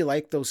 I really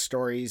like those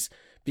stories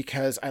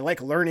because I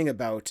like learning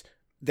about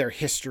their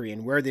history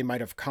and where they might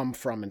have come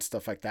from and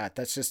stuff like that.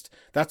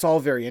 That's all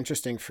very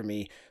interesting for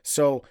me.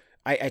 So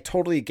I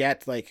totally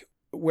get like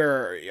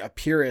where a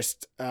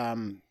purist,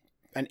 an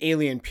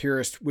alien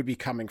purist would be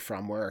coming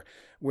from,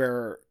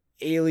 where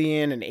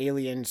Alien and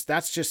Aliens,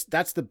 that's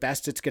the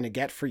best it's going to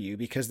get for you,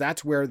 because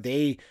that's where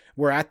they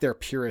were at their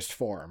purest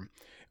form,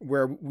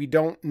 where we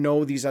don't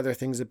know these other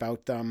things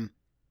about them.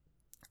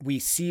 We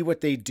see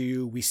what they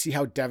do. We see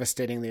how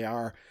devastating they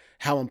are,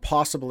 how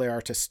impossible they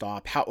are to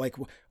stop, how, like,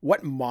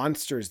 what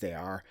monsters they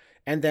are.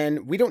 And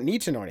then we don't need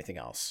to know anything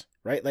else,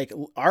 right? Like,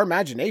 our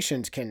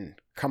imaginations can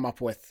come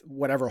up with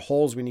whatever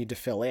holes we need to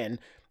fill in.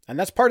 And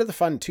that's part of the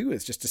fun too,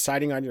 is just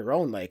deciding on your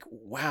own, like,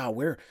 wow,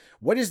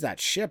 what is that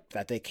ship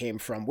that they came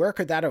from? Where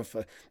could that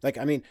have,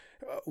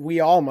 we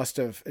all must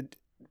have,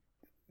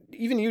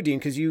 even you, Dean,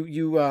 because you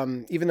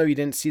even though you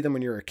didn't see them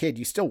when you were a kid,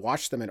 you still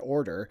watched them in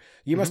order.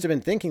 You must have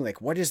been thinking,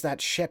 like, what is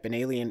that ship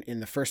in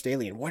the first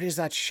Alien? What is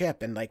that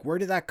ship? And like, where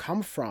did that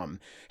come from?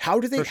 How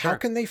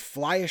can they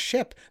fly a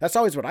ship? That's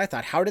always what I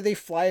thought. How do they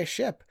fly a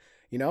ship?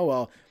 You know,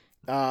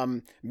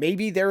 well,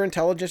 maybe they're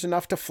intelligent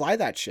enough to fly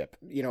that ship.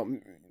 You know,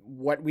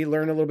 what we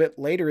learn a little bit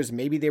later is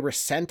maybe they were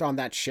sent on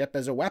that ship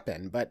as a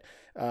weapon, but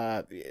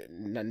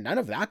none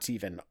of that's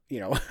even, you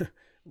know,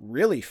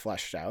 really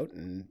fleshed out.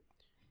 And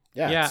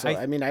Yeah, so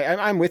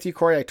I'm with you,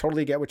 Corey. I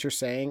totally get what you're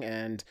saying,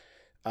 and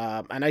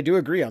I do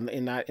agree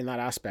in that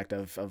aspect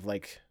of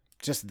like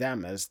just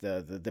them as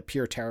the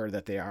pure terror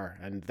that they are,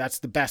 and that's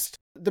the best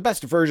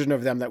version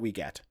of them that we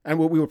get, and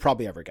we will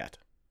probably ever get.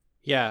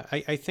 Yeah,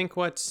 I think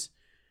what's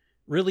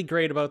really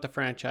great about the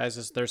franchise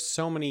is there's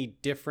so many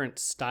different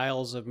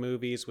styles of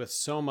movies with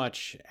so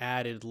much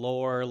added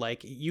lore.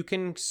 Like, you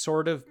can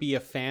sort of be a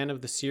fan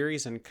of the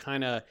series and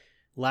kind of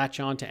latch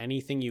on to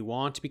anything you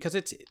want, because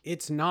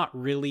it's not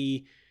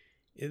really,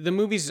 the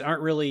movies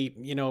aren't really,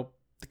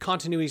 the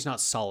continuity is not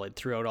solid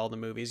throughout all the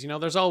movies.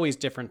 There's always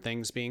different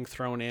things being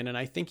thrown in, and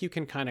I think you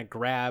can kind of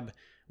grab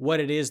what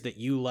it is that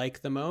you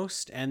like the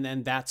most, and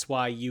then that's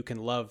why you can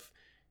love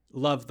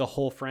the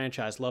whole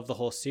franchise, love the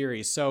whole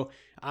series. So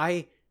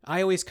I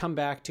always come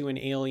back to an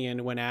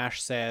Alien when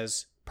Ash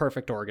says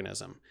perfect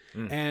organism.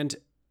 And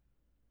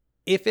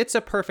if it's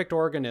a perfect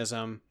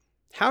organism,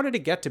 how did it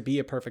get to be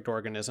a perfect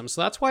organism?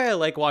 So that's why I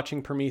like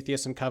watching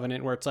Prometheus and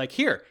Covenant, where it's like,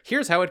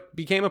 here's how it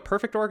became a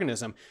perfect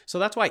organism. So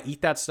that's why I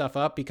eat that stuff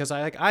up, because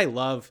I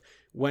love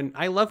when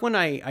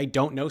I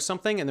don't know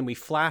something and then we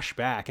flash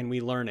back and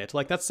we learn it.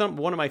 Like, that's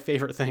one of my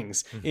favorite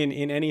things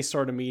in any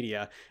sort of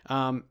media.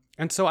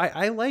 And so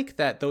I like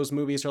that those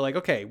movies are like,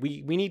 okay,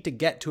 we need to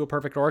get to a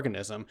perfect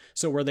organism.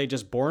 So were they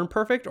just born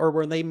perfect, or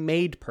were they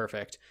made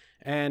perfect?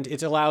 And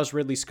it allows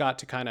Ridley Scott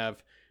to kind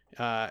of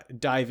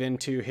dive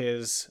into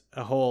his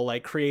whole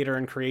like creator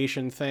and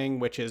creation thing,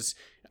 which is,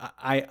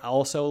 I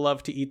also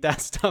love to eat that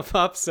stuff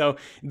up. So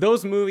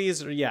those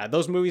movies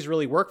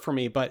really work for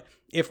me. But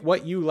if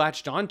what you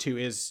latched onto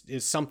is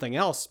something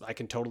else, I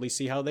can totally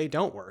see how they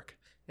don't work.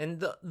 And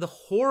the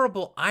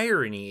horrible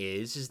irony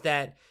is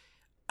that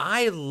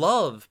I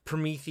love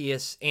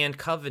Prometheus and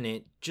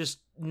Covenant, just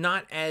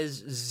not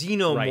as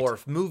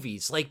xenomorph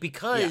movies, like,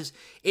 because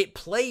it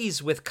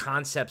plays with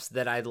concepts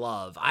that I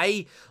love.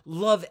 I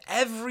love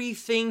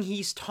everything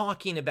he's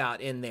talking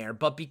about in there,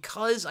 but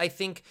because I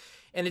think,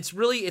 and it's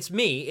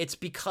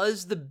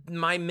because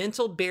my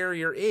mental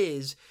barrier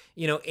is,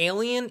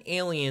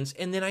 aliens,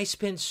 and then I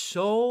spend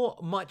so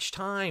much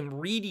time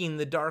reading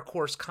the Dark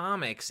Horse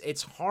comics.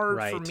 It's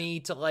hard for me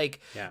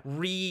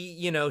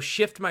to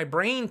shift my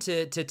brain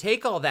to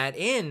take all that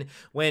in,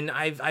 when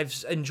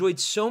I've enjoyed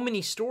so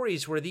many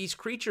stories where these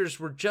creatures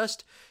were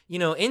just,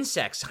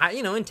 insects,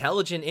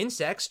 intelligent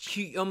insects,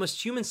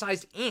 almost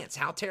human-sized ants.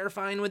 How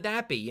terrifying would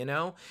that be?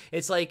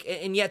 It's like,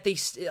 and yet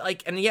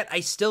I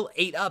still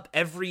ate up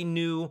every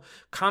new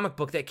comic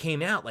book that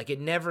came out. Like,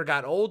 it never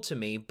got old to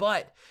me.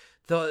 But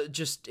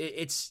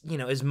it's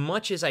as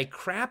much as I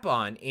crap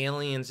on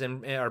Aliens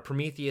or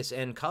Prometheus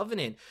and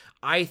Covenant,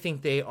 I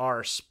think they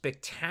are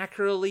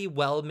spectacularly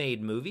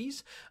well-made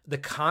movies. The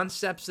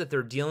concepts that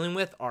they're dealing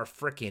with are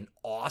freaking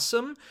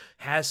awesome.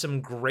 Has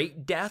some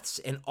great deaths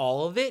in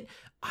all of it.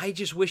 I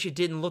just wish it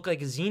didn't look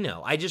like a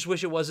Xeno. I just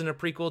wish it wasn't a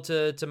prequel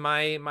to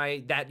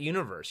my that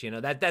universe.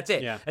 That's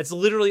it. Yeah. That's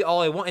literally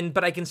all I want.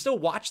 But I can still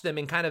watch them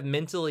and kind of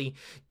mentally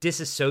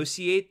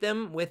disassociate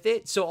them with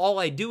it. So all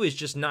I do is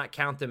just not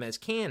count them as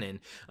canon,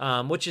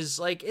 which is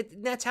like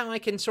that's how I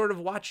can sort of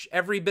watch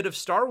every bit of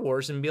Star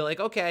Wars and be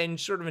like, okay, and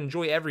sort of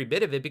enjoy every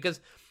bit of it,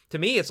 because to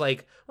me, it's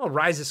like,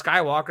 Rise of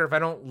Skywalker, if I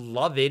don't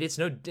love it,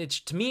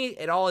 to me,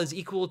 it all is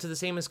equal to the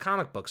same as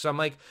comic books. So I'm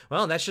like,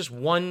 well, that's just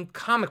one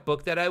comic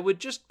book that I would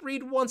just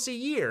read once a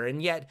year.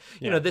 And yet,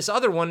 this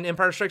other one,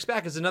 Empire Strikes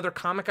Back, is another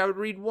comic I would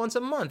read once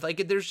a month. Like,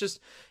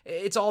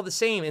 it's all the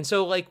same. And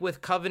so, like,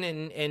 with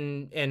Covenant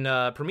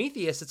and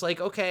Prometheus, it's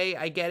like, okay,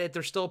 I get it.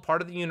 They're still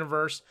part of the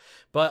universe,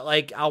 but,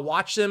 like, I'll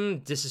watch them,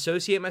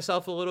 disassociate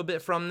myself a little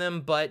bit from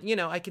them, but,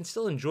 I can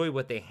still enjoy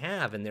what they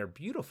have, and they're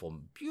beautiful,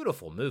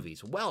 beautiful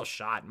movies. Well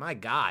shot. My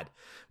God.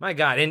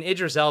 And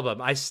Idris Elba,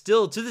 I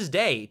still, to this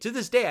day,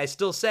 I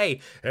still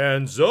say,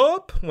 hands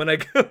up, when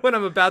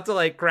I'm about to,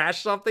 like,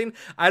 crash something.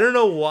 I don't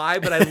know why,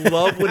 but I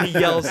love when he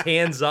yells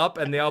hands up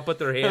and they all put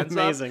their hands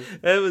Amazing.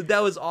 up.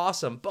 That was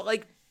awesome. But,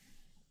 like,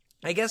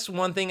 I guess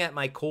one thing at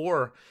my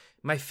core,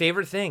 my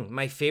favorite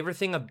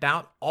thing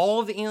about all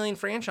of the Alien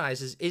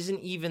franchises isn't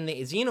even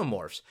the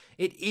xenomorphs.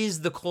 It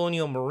is the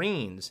Colonial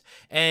Marines.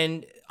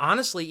 And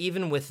honestly,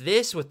 even with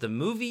the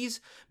movies,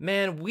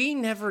 man, we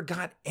never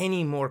got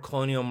any more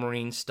Colonial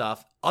Marine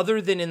stuff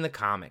other than in the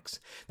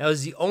comics. That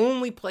was the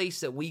only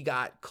place that we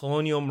got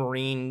Colonial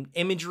Marine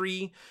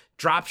imagery,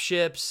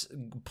 dropships,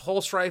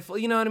 pulse rifle,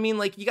 you know what I mean?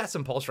 Like, you got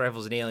some pulse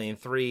rifles in Alien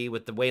 3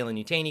 with the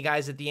Weyland-Yutani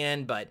guys at the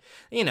end, but,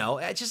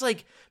 it's just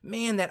like,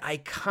 man, that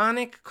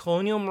iconic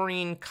Colonial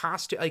Marine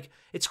costume, like,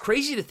 it's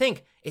crazy to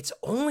think it's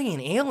only in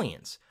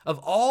Aliens. Of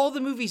all the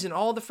movies and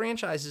all the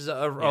franchises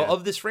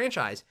of this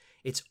franchise,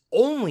 it's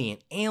only in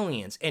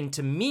Aliens. And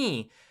to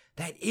me,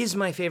 that is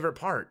my favorite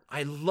part.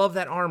 I love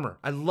that armor.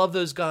 I love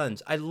those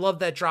guns. I love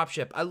that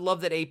dropship. I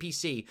love that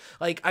APC.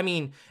 Like, I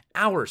mean,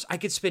 hours. I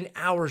could spend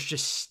hours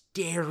just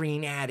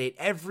staring at it,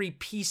 every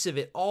piece of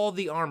it, all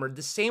the armor,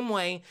 the same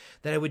way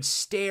that I would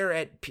stare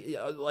at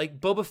like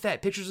Boba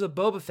Fett, pictures of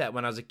Boba Fett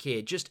when I was a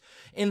kid, just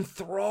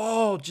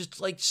enthralled, just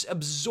like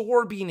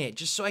absorbing it,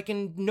 just so I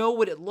can know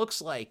what it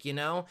looks like,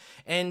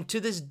 And to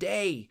this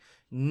day,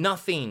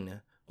 nothing.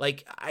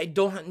 Like, I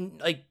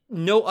don't, like,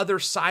 no other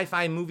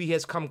sci-fi movie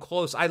has come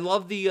close. I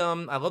love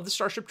the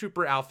Starship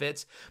Trooper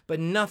outfits,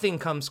 but nothing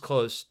comes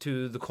close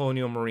to the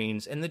Colonial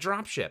Marines and the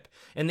dropship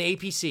and the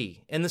APC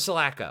and the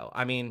Sulaco.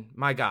 I mean,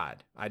 my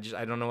God, I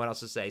don't know what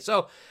else to say.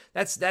 So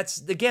that's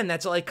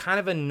like kind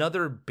of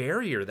another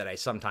barrier that I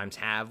sometimes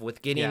have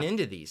with getting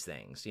into these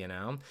things, you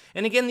know?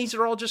 And again, these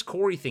are all just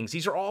Corey things.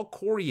 These are all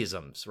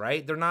Coreyisms,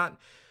 right? They're not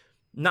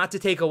to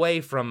take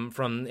away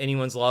from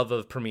anyone's love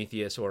of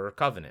Prometheus or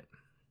Covenant.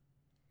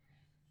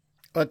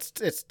 Well,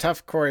 it's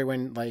tough, Corey,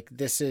 when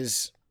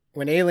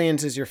when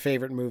Aliens is your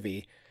favorite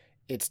movie.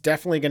 It's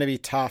definitely going to be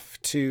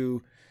tough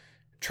to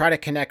try to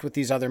connect with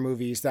these other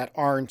movies that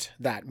aren't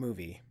that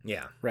movie.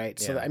 Yeah. Right.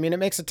 Yeah. So, I mean, it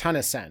makes a ton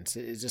of sense.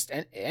 It's just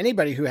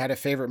anybody who had a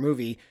favorite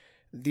movie,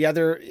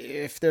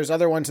 if there's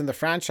other ones in the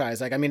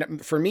franchise, like, I mean,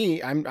 for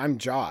me, I'm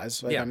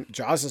Jaws. Like,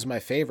 Jaws is my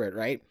favorite,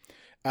 right?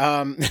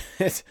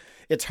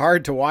 It's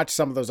hard to watch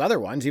some of those other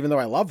ones, even though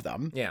I love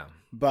them. Yeah.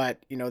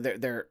 But, you know,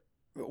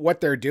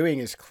 what they're doing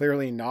is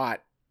clearly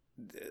not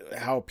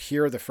how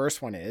pure the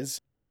first one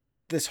is.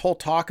 This whole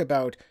talk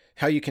about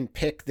how you can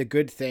pick the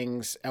good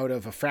things out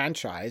of a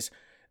franchise,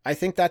 I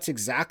think that's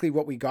exactly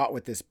what we got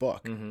with this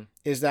book,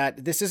 is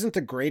that this isn't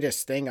the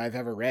greatest thing I've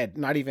ever read,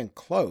 not even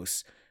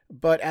close,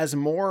 but as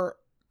more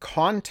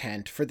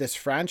content for this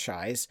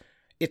franchise,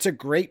 it's a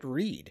great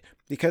read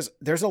because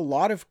there's a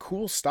lot of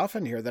cool stuff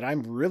in here that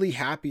I'm really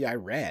happy I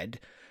read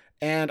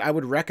and I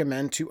would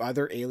recommend to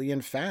other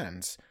Alien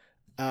fans.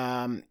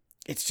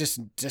 It's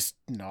just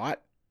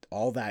not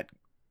all that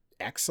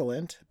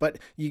excellent, but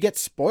you get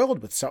spoiled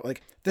with something.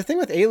 Like, the thing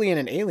with Alien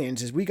and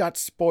Aliens is we got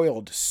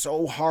spoiled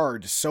so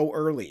hard, so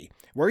early.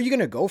 Where are you going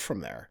to go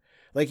from there?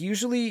 Like,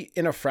 usually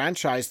in a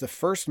franchise, the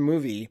first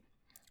movie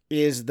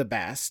is the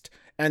best,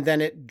 and then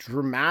it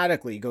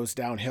dramatically goes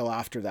downhill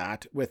after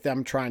that with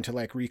them trying to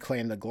like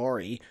reclaim the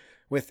glory.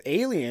 With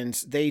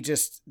Aliens,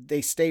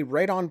 they stay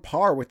right on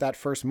par with that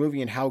first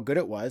movie and how good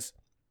it was.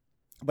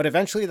 But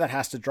eventually that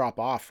has to drop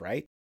off,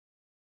 right?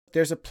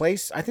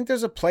 I think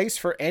there's a place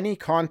for any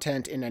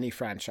content in any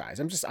franchise.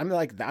 I'm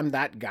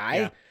that guy.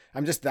 Yeah.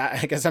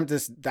 I guess I'm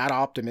just that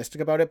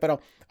optimistic about it,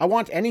 but I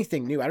want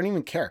anything new. I don't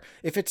even care.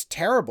 If it's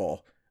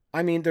terrible,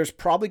 I mean, there's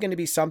probably going to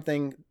be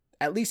something,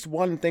 at least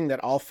one thing that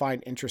I'll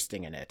find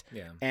interesting in it.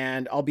 Yeah.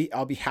 And I'll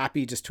be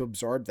happy just to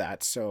absorb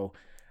that. So,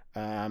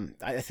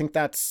 I think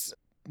that's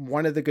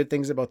one of the good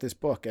things about this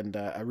book and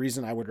a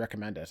reason I would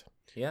recommend it.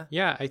 Yeah.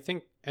 Yeah. I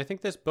think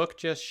this book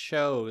just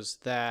shows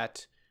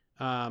that,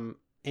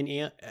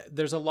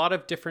 there's a lot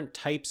of different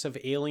types of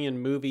alien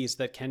movies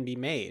that can be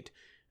made.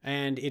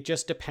 And it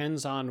just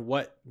depends on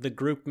what the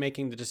group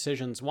making the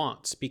decisions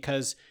wants.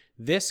 Because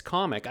this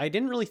comic, I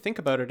didn't really think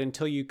about it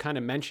until you kind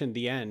of mentioned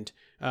the end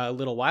a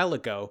little while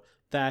ago,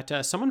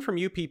 that someone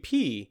from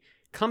UPP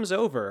comes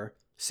over,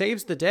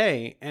 saves the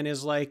day, and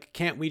is like,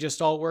 can't we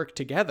just all work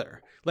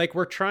together? Like,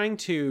 we're trying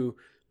to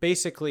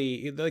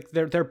basically, like,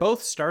 they're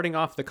both starting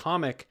off the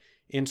comic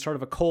in sort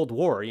of a Cold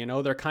War, you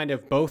know, they're kind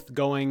of both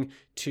going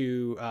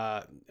to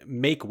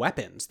make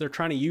weapons. They're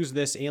trying to use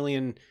this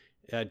alien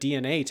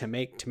DNA to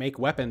make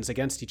weapons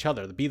against each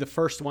other, be the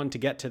first one to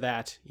get to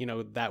that, you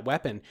know, that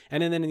weapon.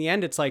 And then in the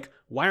end, it's like,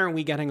 why aren't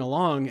we getting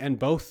along and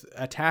both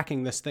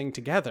attacking this thing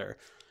together?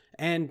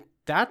 And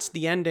that's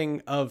the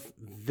ending of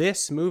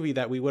this movie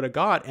that we would have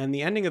got. And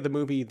the ending of the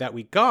movie that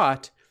we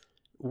got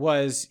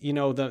was, you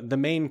know, the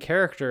main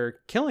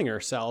character killing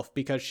herself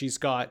because she's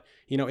got,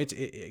 you know, it's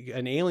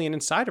an alien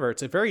inside of her.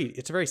 It's a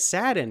very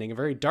sad ending, a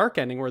very dark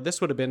ending, where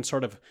this would have been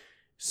sort of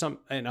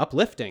an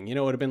uplifting, you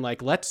know, it would have been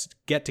like, let's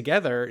get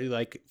together,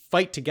 like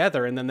fight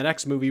together. And then the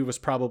next movie was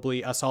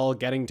probably us all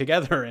getting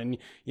together and,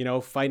 you know,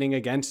 fighting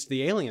against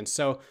the aliens.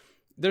 So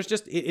it's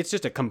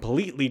just a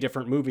completely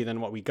different movie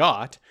than what we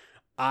got.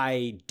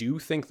 I do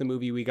think the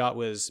movie we got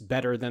was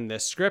better than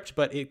this script,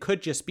 but it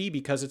could just be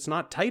because it's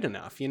not tight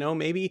enough. You know,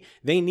 maybe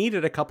they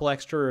needed a couple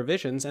extra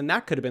revisions and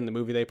that could have been the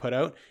movie they put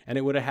out and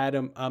it would have had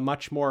a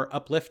much more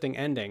uplifting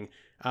ending.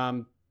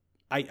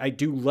 I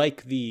do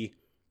like the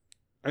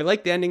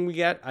ending we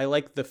get. I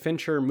like the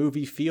Fincher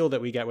movie feel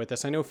that we get with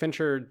this. I know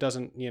Fincher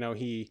doesn't, you know,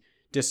 he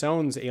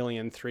disowns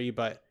Alien 3,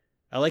 but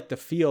I like the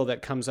feel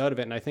that comes out of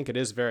it. And I think it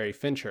is very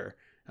Fincher.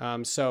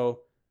 So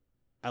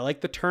I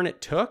like the turn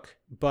it took,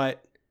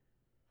 but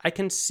I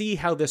can see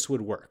how this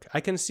would work. I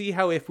can see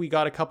how if we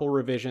got a couple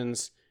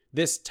revisions,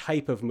 this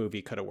type of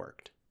movie could have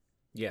worked.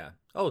 Yeah.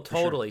 Oh,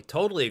 totally. Sure.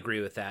 Totally agree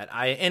with that.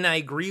 I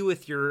agree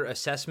with your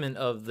assessment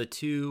of the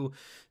two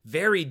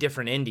very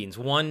different endings.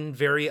 One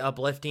very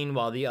uplifting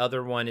while the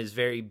other one is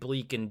very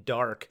bleak and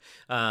dark.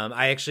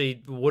 I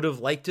actually would have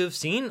liked to have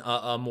seen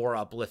a more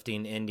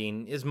uplifting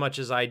ending as much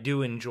as I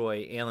do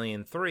enjoy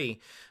Alien 3.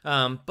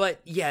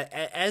 But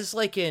yeah, as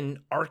like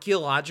an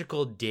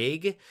archaeological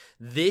dig,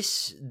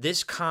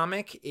 this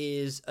comic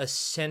is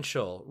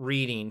essential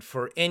reading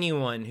for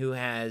anyone who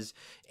has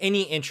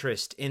any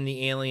interest in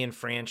the Alien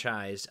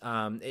franchise.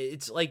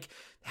 It's like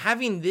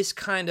having this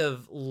kind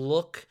of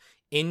look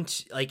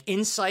into like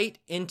insight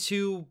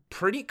into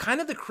pretty kind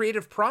of the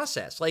creative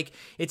process. Like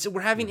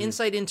we're having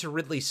insight into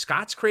Ridley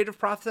Scott's creative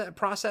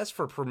process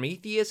for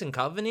Prometheus and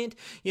Covenant.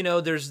 You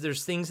know,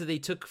 there's things that they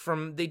took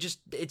from,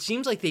 it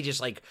seems like they just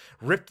like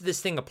ripped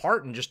this thing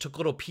apart and just took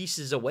little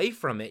pieces away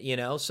from it, you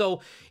know?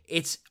 So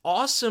it's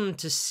awesome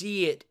to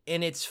see it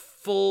in its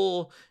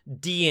full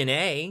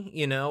DNA,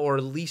 you know, or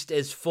at least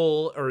as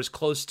full or as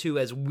close to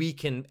as we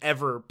can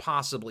ever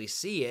possibly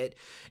see it,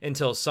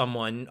 until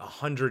someone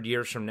 100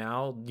 years from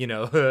now, you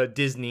know,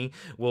 Disney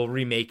will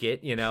remake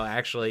it, you know,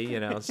 actually, you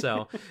know,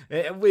 so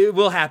it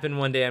will happen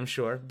one day, I'm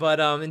sure. But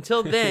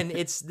until then,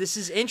 this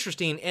is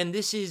interesting, and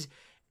this is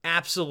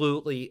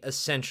absolutely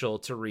essential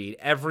to read.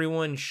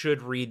 Everyone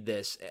should read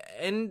this,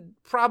 and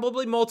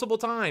probably multiple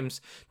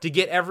times, to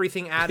get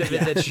everything out of it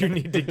that you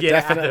need to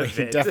get out of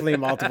it. Definitely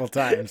multiple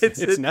times.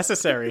 It's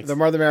necessary. The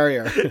more the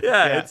merrier.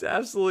 Yeah, it's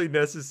absolutely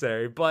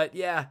necessary. But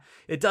yeah,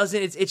 it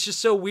doesn't, it's just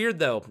so weird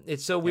though.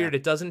 It's so weird.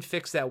 It doesn't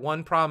fix that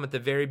one problem at the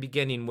very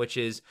beginning, which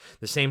is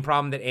the same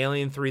problem that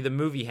Alien 3 the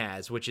movie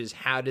has, which is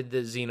how did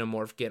the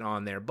xenomorph get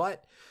on there?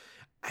 But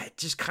it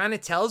just kind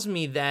of tells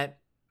me that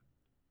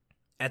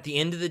at the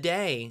end of the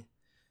day,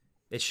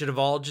 it should have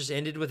all just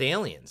ended with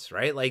aliens,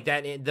 right? Like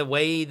that, the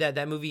way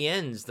that movie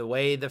ends, the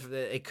way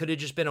it could have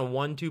just been a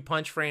 1-2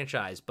 punch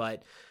franchise,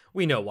 but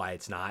we know why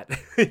it's not.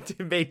 It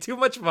made too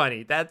much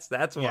money. That's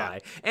why.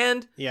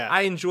 And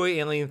I enjoy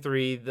Alien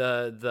 3,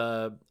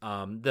 the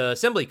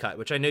assembly cut,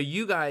 which I know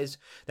you guys,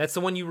 that's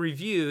the one you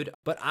reviewed,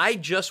 but I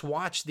just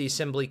watched the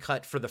assembly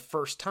cut for the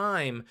first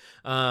time,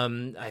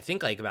 I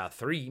think like about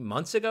 3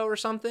 months ago or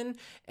something,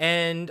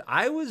 and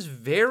I was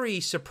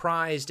very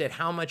surprised at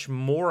how much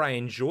more I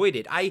enjoyed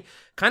it. I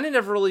kind of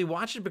never really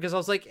watched it because I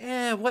was like,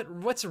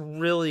 what's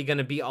really going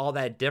to be all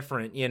that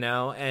different, you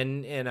know?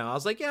 And, you know, I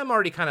was like, I'm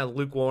already kind of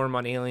lukewarm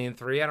on Alien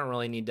 3. I don't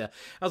really need to.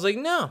 I was like,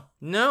 no.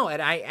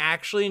 And I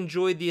actually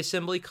enjoyed the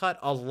assembly cut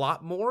a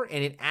lot more.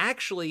 And it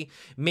actually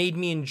made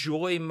me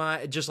enjoy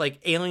just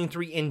like Alien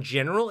 3 in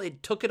general.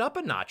 It took it up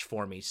a notch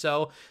for me.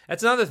 So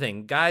that's another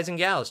thing. Guys and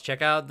gals,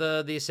 check out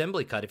the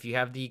assembly cut. If you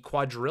have the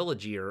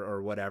quadrilogy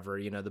or whatever,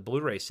 you know, the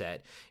Blu-ray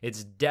set,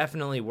 it's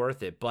definitely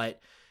worth it. But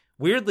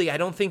weirdly, I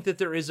don't think that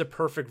there is a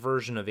perfect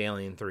version of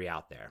Alien 3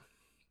 out there.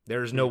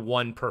 There's no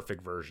one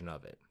perfect version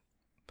of it.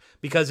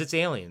 Because it's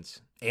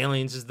Aliens.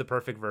 Aliens is the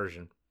perfect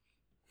version.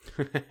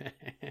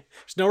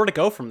 There's nowhere to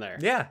go from there.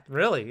 Yeah,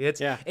 really.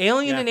 It's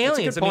Alien and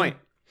Aliens. That's a good point. I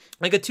mean,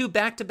 like a 2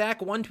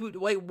 back-to-back,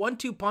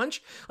 1-2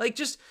 punch. Like,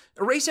 just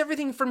erase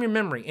everything from your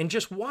memory and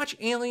just watch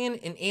Alien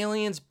and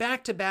Aliens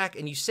back-to-back,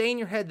 and you say in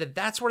your head that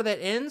that's where that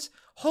ends.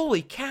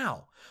 Holy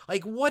cow.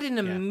 Like, what an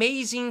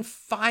amazing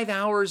 5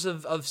 hours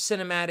of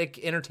cinematic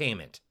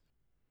entertainment.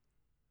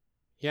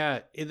 Yeah,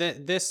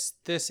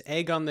 this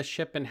egg on the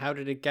ship and how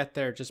did it get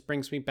there just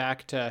brings me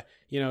back to,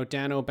 you know,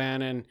 Dan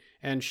O'Bannon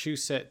and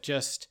Shusett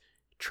just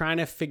trying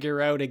to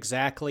figure out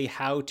exactly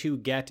how to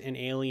get an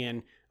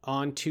alien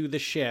onto the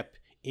ship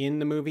in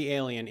the movie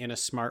Alien in a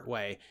smart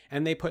way.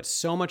 And they put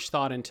so much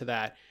thought into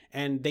that.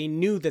 And they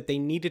knew that they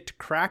needed to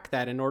crack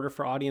that in order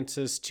for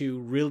audiences to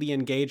really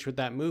engage with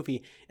that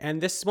movie.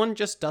 And this one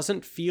just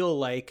doesn't feel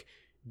like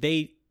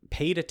they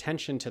paid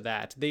attention to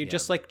that. They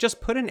just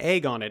put an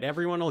egg on it.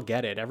 Everyone will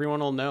get it. Everyone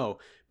will know.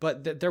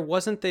 But there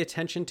wasn't the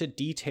attention to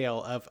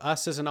detail of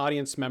us as an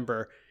audience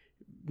member,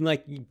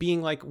 like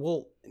being like,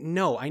 well,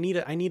 no, I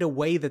need a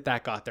way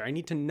that got there. I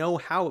need to know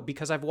how,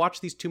 because I've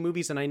watched these 2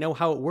 movies and I know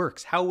how it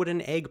works. How would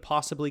an egg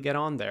possibly get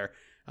on there?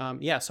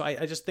 So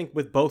I just think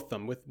with both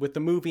them, with the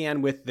movie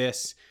and with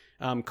this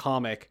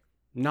comic,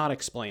 not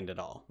explained at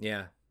all.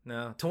 Yeah.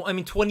 No, I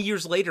mean, 20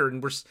 years later,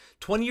 and we're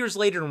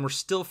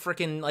still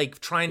freaking like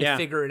trying to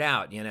figure it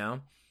out, you know?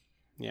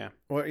 Yeah.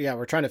 Well, yeah,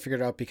 we're trying to figure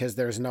it out because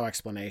there's no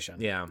explanation.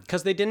 Yeah.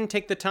 Because they didn't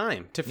take the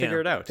time to figure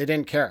it out. They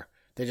didn't care.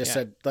 They just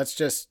said,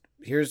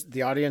 here's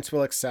the audience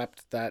will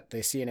accept that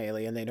they see an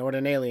alien. They know what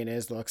an alien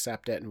is. They'll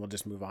accept it and we'll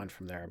just move on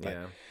from there. But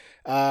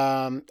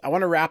I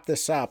want to wrap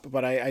this up,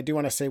 but I do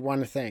want to say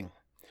one thing.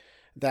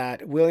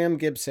 That William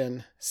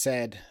Gibson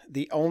said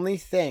the only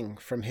thing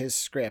from his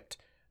script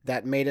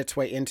that made its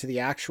way into the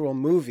actual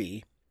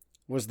movie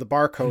was the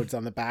barcodes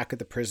on the back of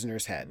the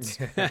prisoners' heads.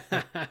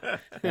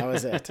 That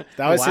was it.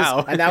 That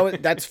was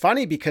that's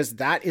funny because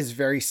that is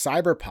very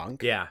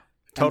cyberpunk. Yeah.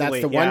 Totally. And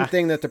that's the one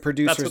thing that the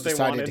producers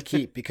decided to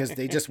keep because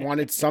they just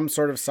wanted some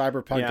sort of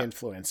cyberpunk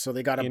influence. So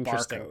they got a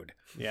barcode.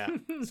 Yeah.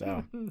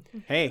 So,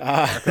 hey,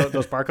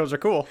 those barcodes are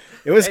cool.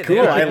 It was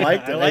cool. I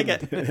liked it. I like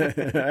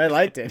it. I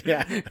liked it.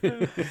 Yeah.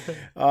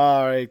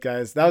 All right,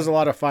 guys. That was a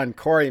lot of fun.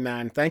 Corey,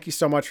 man, thank you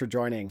so much for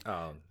joining.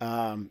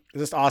 It's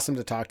just awesome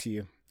to talk to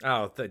you.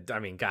 Oh, I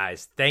mean,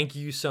 guys, thank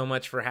you so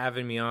much for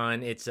having me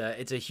on. It's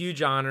a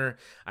huge honor.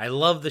 I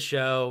love the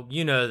show.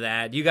 You know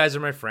that. You guys are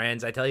my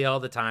friends. I tell you all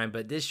the time,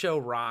 but this show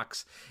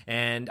rocks,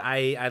 and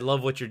I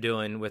love what you're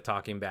doing with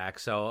Talking Back.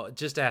 So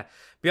just to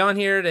be on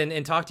here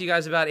and talk to you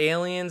guys about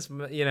Aliens,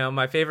 you know,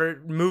 my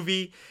favorite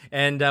movie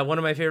and one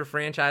of my favorite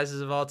franchises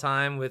of all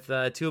time with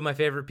 2 of my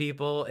favorite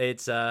people.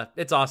 It's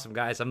awesome,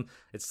 guys.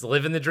 It's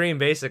living the dream,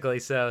 basically.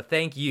 So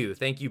thank you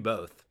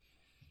both.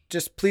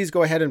 just please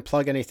go ahead and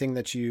plug anything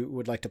that you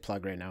would like to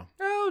plug right now.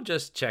 Oh,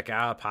 just check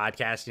out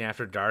Podcasting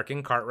After Dark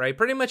and Cartwright.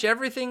 Pretty much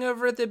everything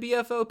over at the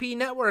BFOP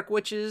network,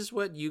 which is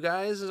what you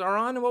guys are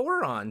on and what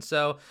we're on.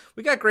 So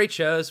we got great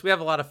shows. We have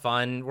a lot of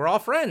fun. We're all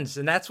friends,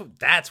 and that's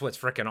what's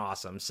freaking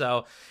awesome.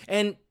 So,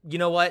 and you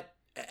know what?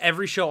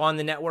 Every show on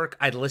the network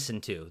I'd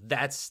listen to.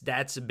 That's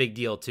a big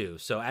deal too.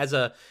 So as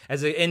a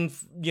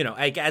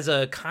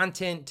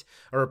content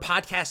or a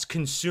podcast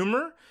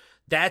consumer,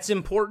 that's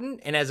important.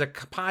 And as a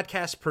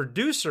podcast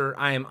producer,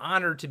 I am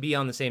honored to be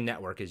on the same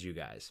network as you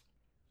guys.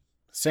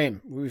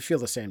 Same. We feel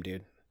the same,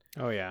 dude.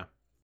 Oh, yeah.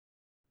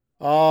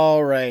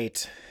 All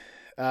right.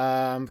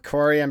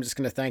 Corey, I'm just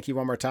going to thank you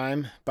one more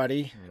time,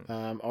 buddy.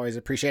 Always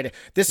appreciate it.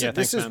 This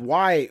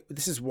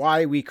is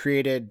why we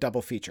created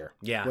Double Feature.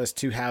 Yeah. Was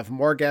to have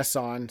more guests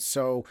on.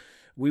 So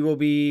we will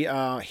be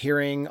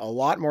hearing a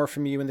lot more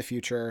from you in the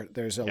future.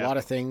 There's a lot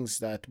of things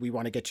that we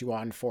want to get you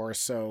on for.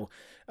 So,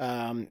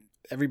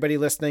 everybody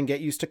listening, get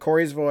used to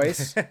Corey's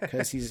voice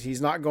because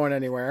he's not going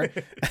anywhere.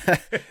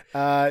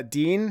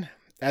 Dean,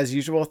 as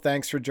usual,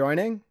 thanks for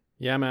joining.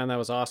 Yeah, man, that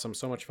was awesome.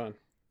 So much fun.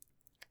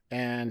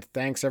 And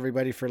thanks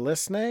everybody for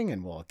listening,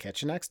 and we'll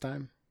catch you next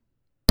time.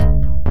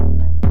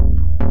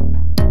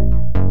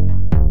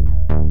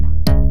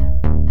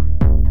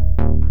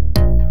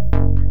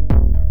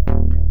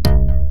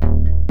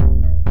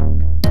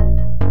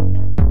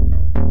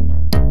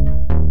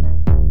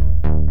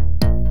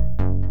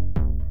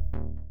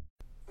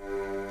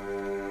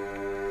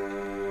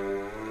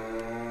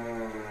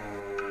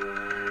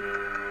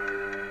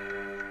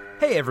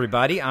 Hey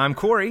everybody, I'm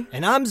Corey.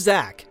 And I'm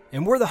Zach,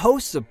 and we're the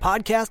hosts of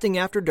Podcasting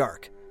After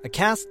Dark, a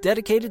cast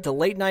dedicated to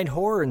late-night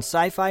horror and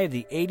sci-fi of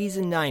the 80s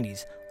and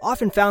 90s,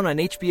 often found on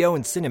HBO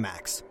and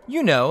Cinemax.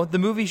 You know, the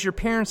movies your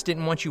parents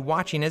didn't want you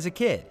watching as a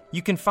kid.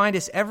 You can find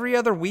us every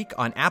other week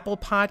on Apple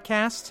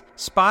Podcasts,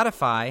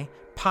 Spotify,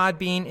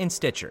 Podbean, and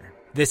Stitcher.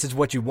 This is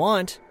what you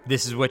want.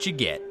 This is what you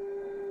get.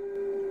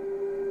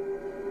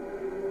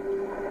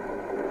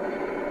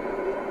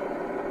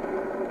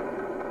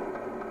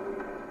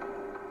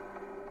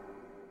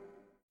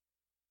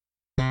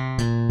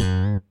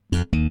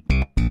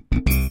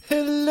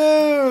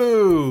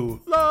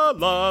 Hello! La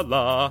la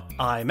la.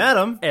 I'm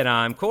Adam. And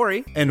I'm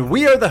Corey. And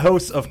we are the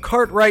hosts of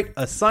Cartwright,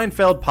 a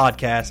Seinfeld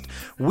podcast.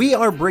 We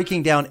are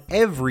breaking down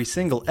every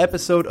single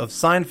episode of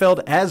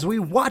Seinfeld as we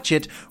watch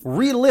it,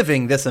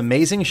 reliving this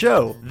amazing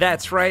show.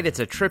 That's right, it's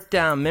a trip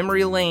down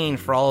memory lane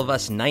for all of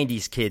us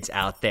 90s kids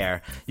out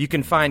there. You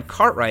can find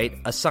Cartwright,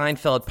 a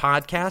Seinfeld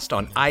podcast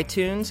on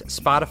iTunes,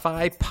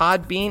 Spotify,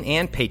 Podbean,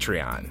 and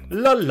Patreon.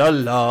 La la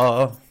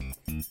la.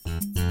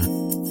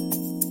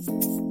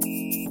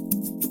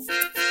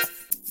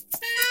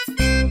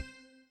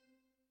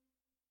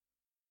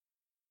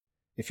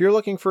 If you're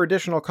looking for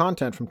additional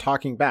content from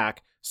Talking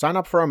Back, sign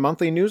up for our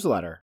monthly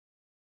newsletter.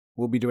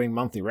 We'll be doing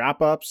monthly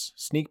wrap-ups,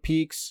 sneak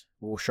peeks,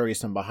 we'll show you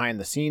some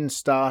behind-the-scenes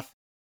stuff,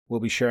 we'll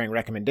be sharing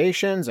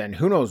recommendations, and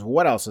who knows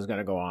what else is going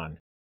to go on.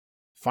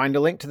 Find a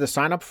link to the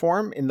sign-up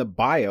form in the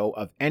bio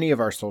of any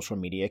of our social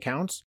media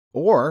accounts,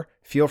 or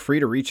feel free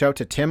to reach out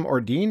to Tim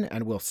or Dean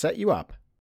and we'll set you up.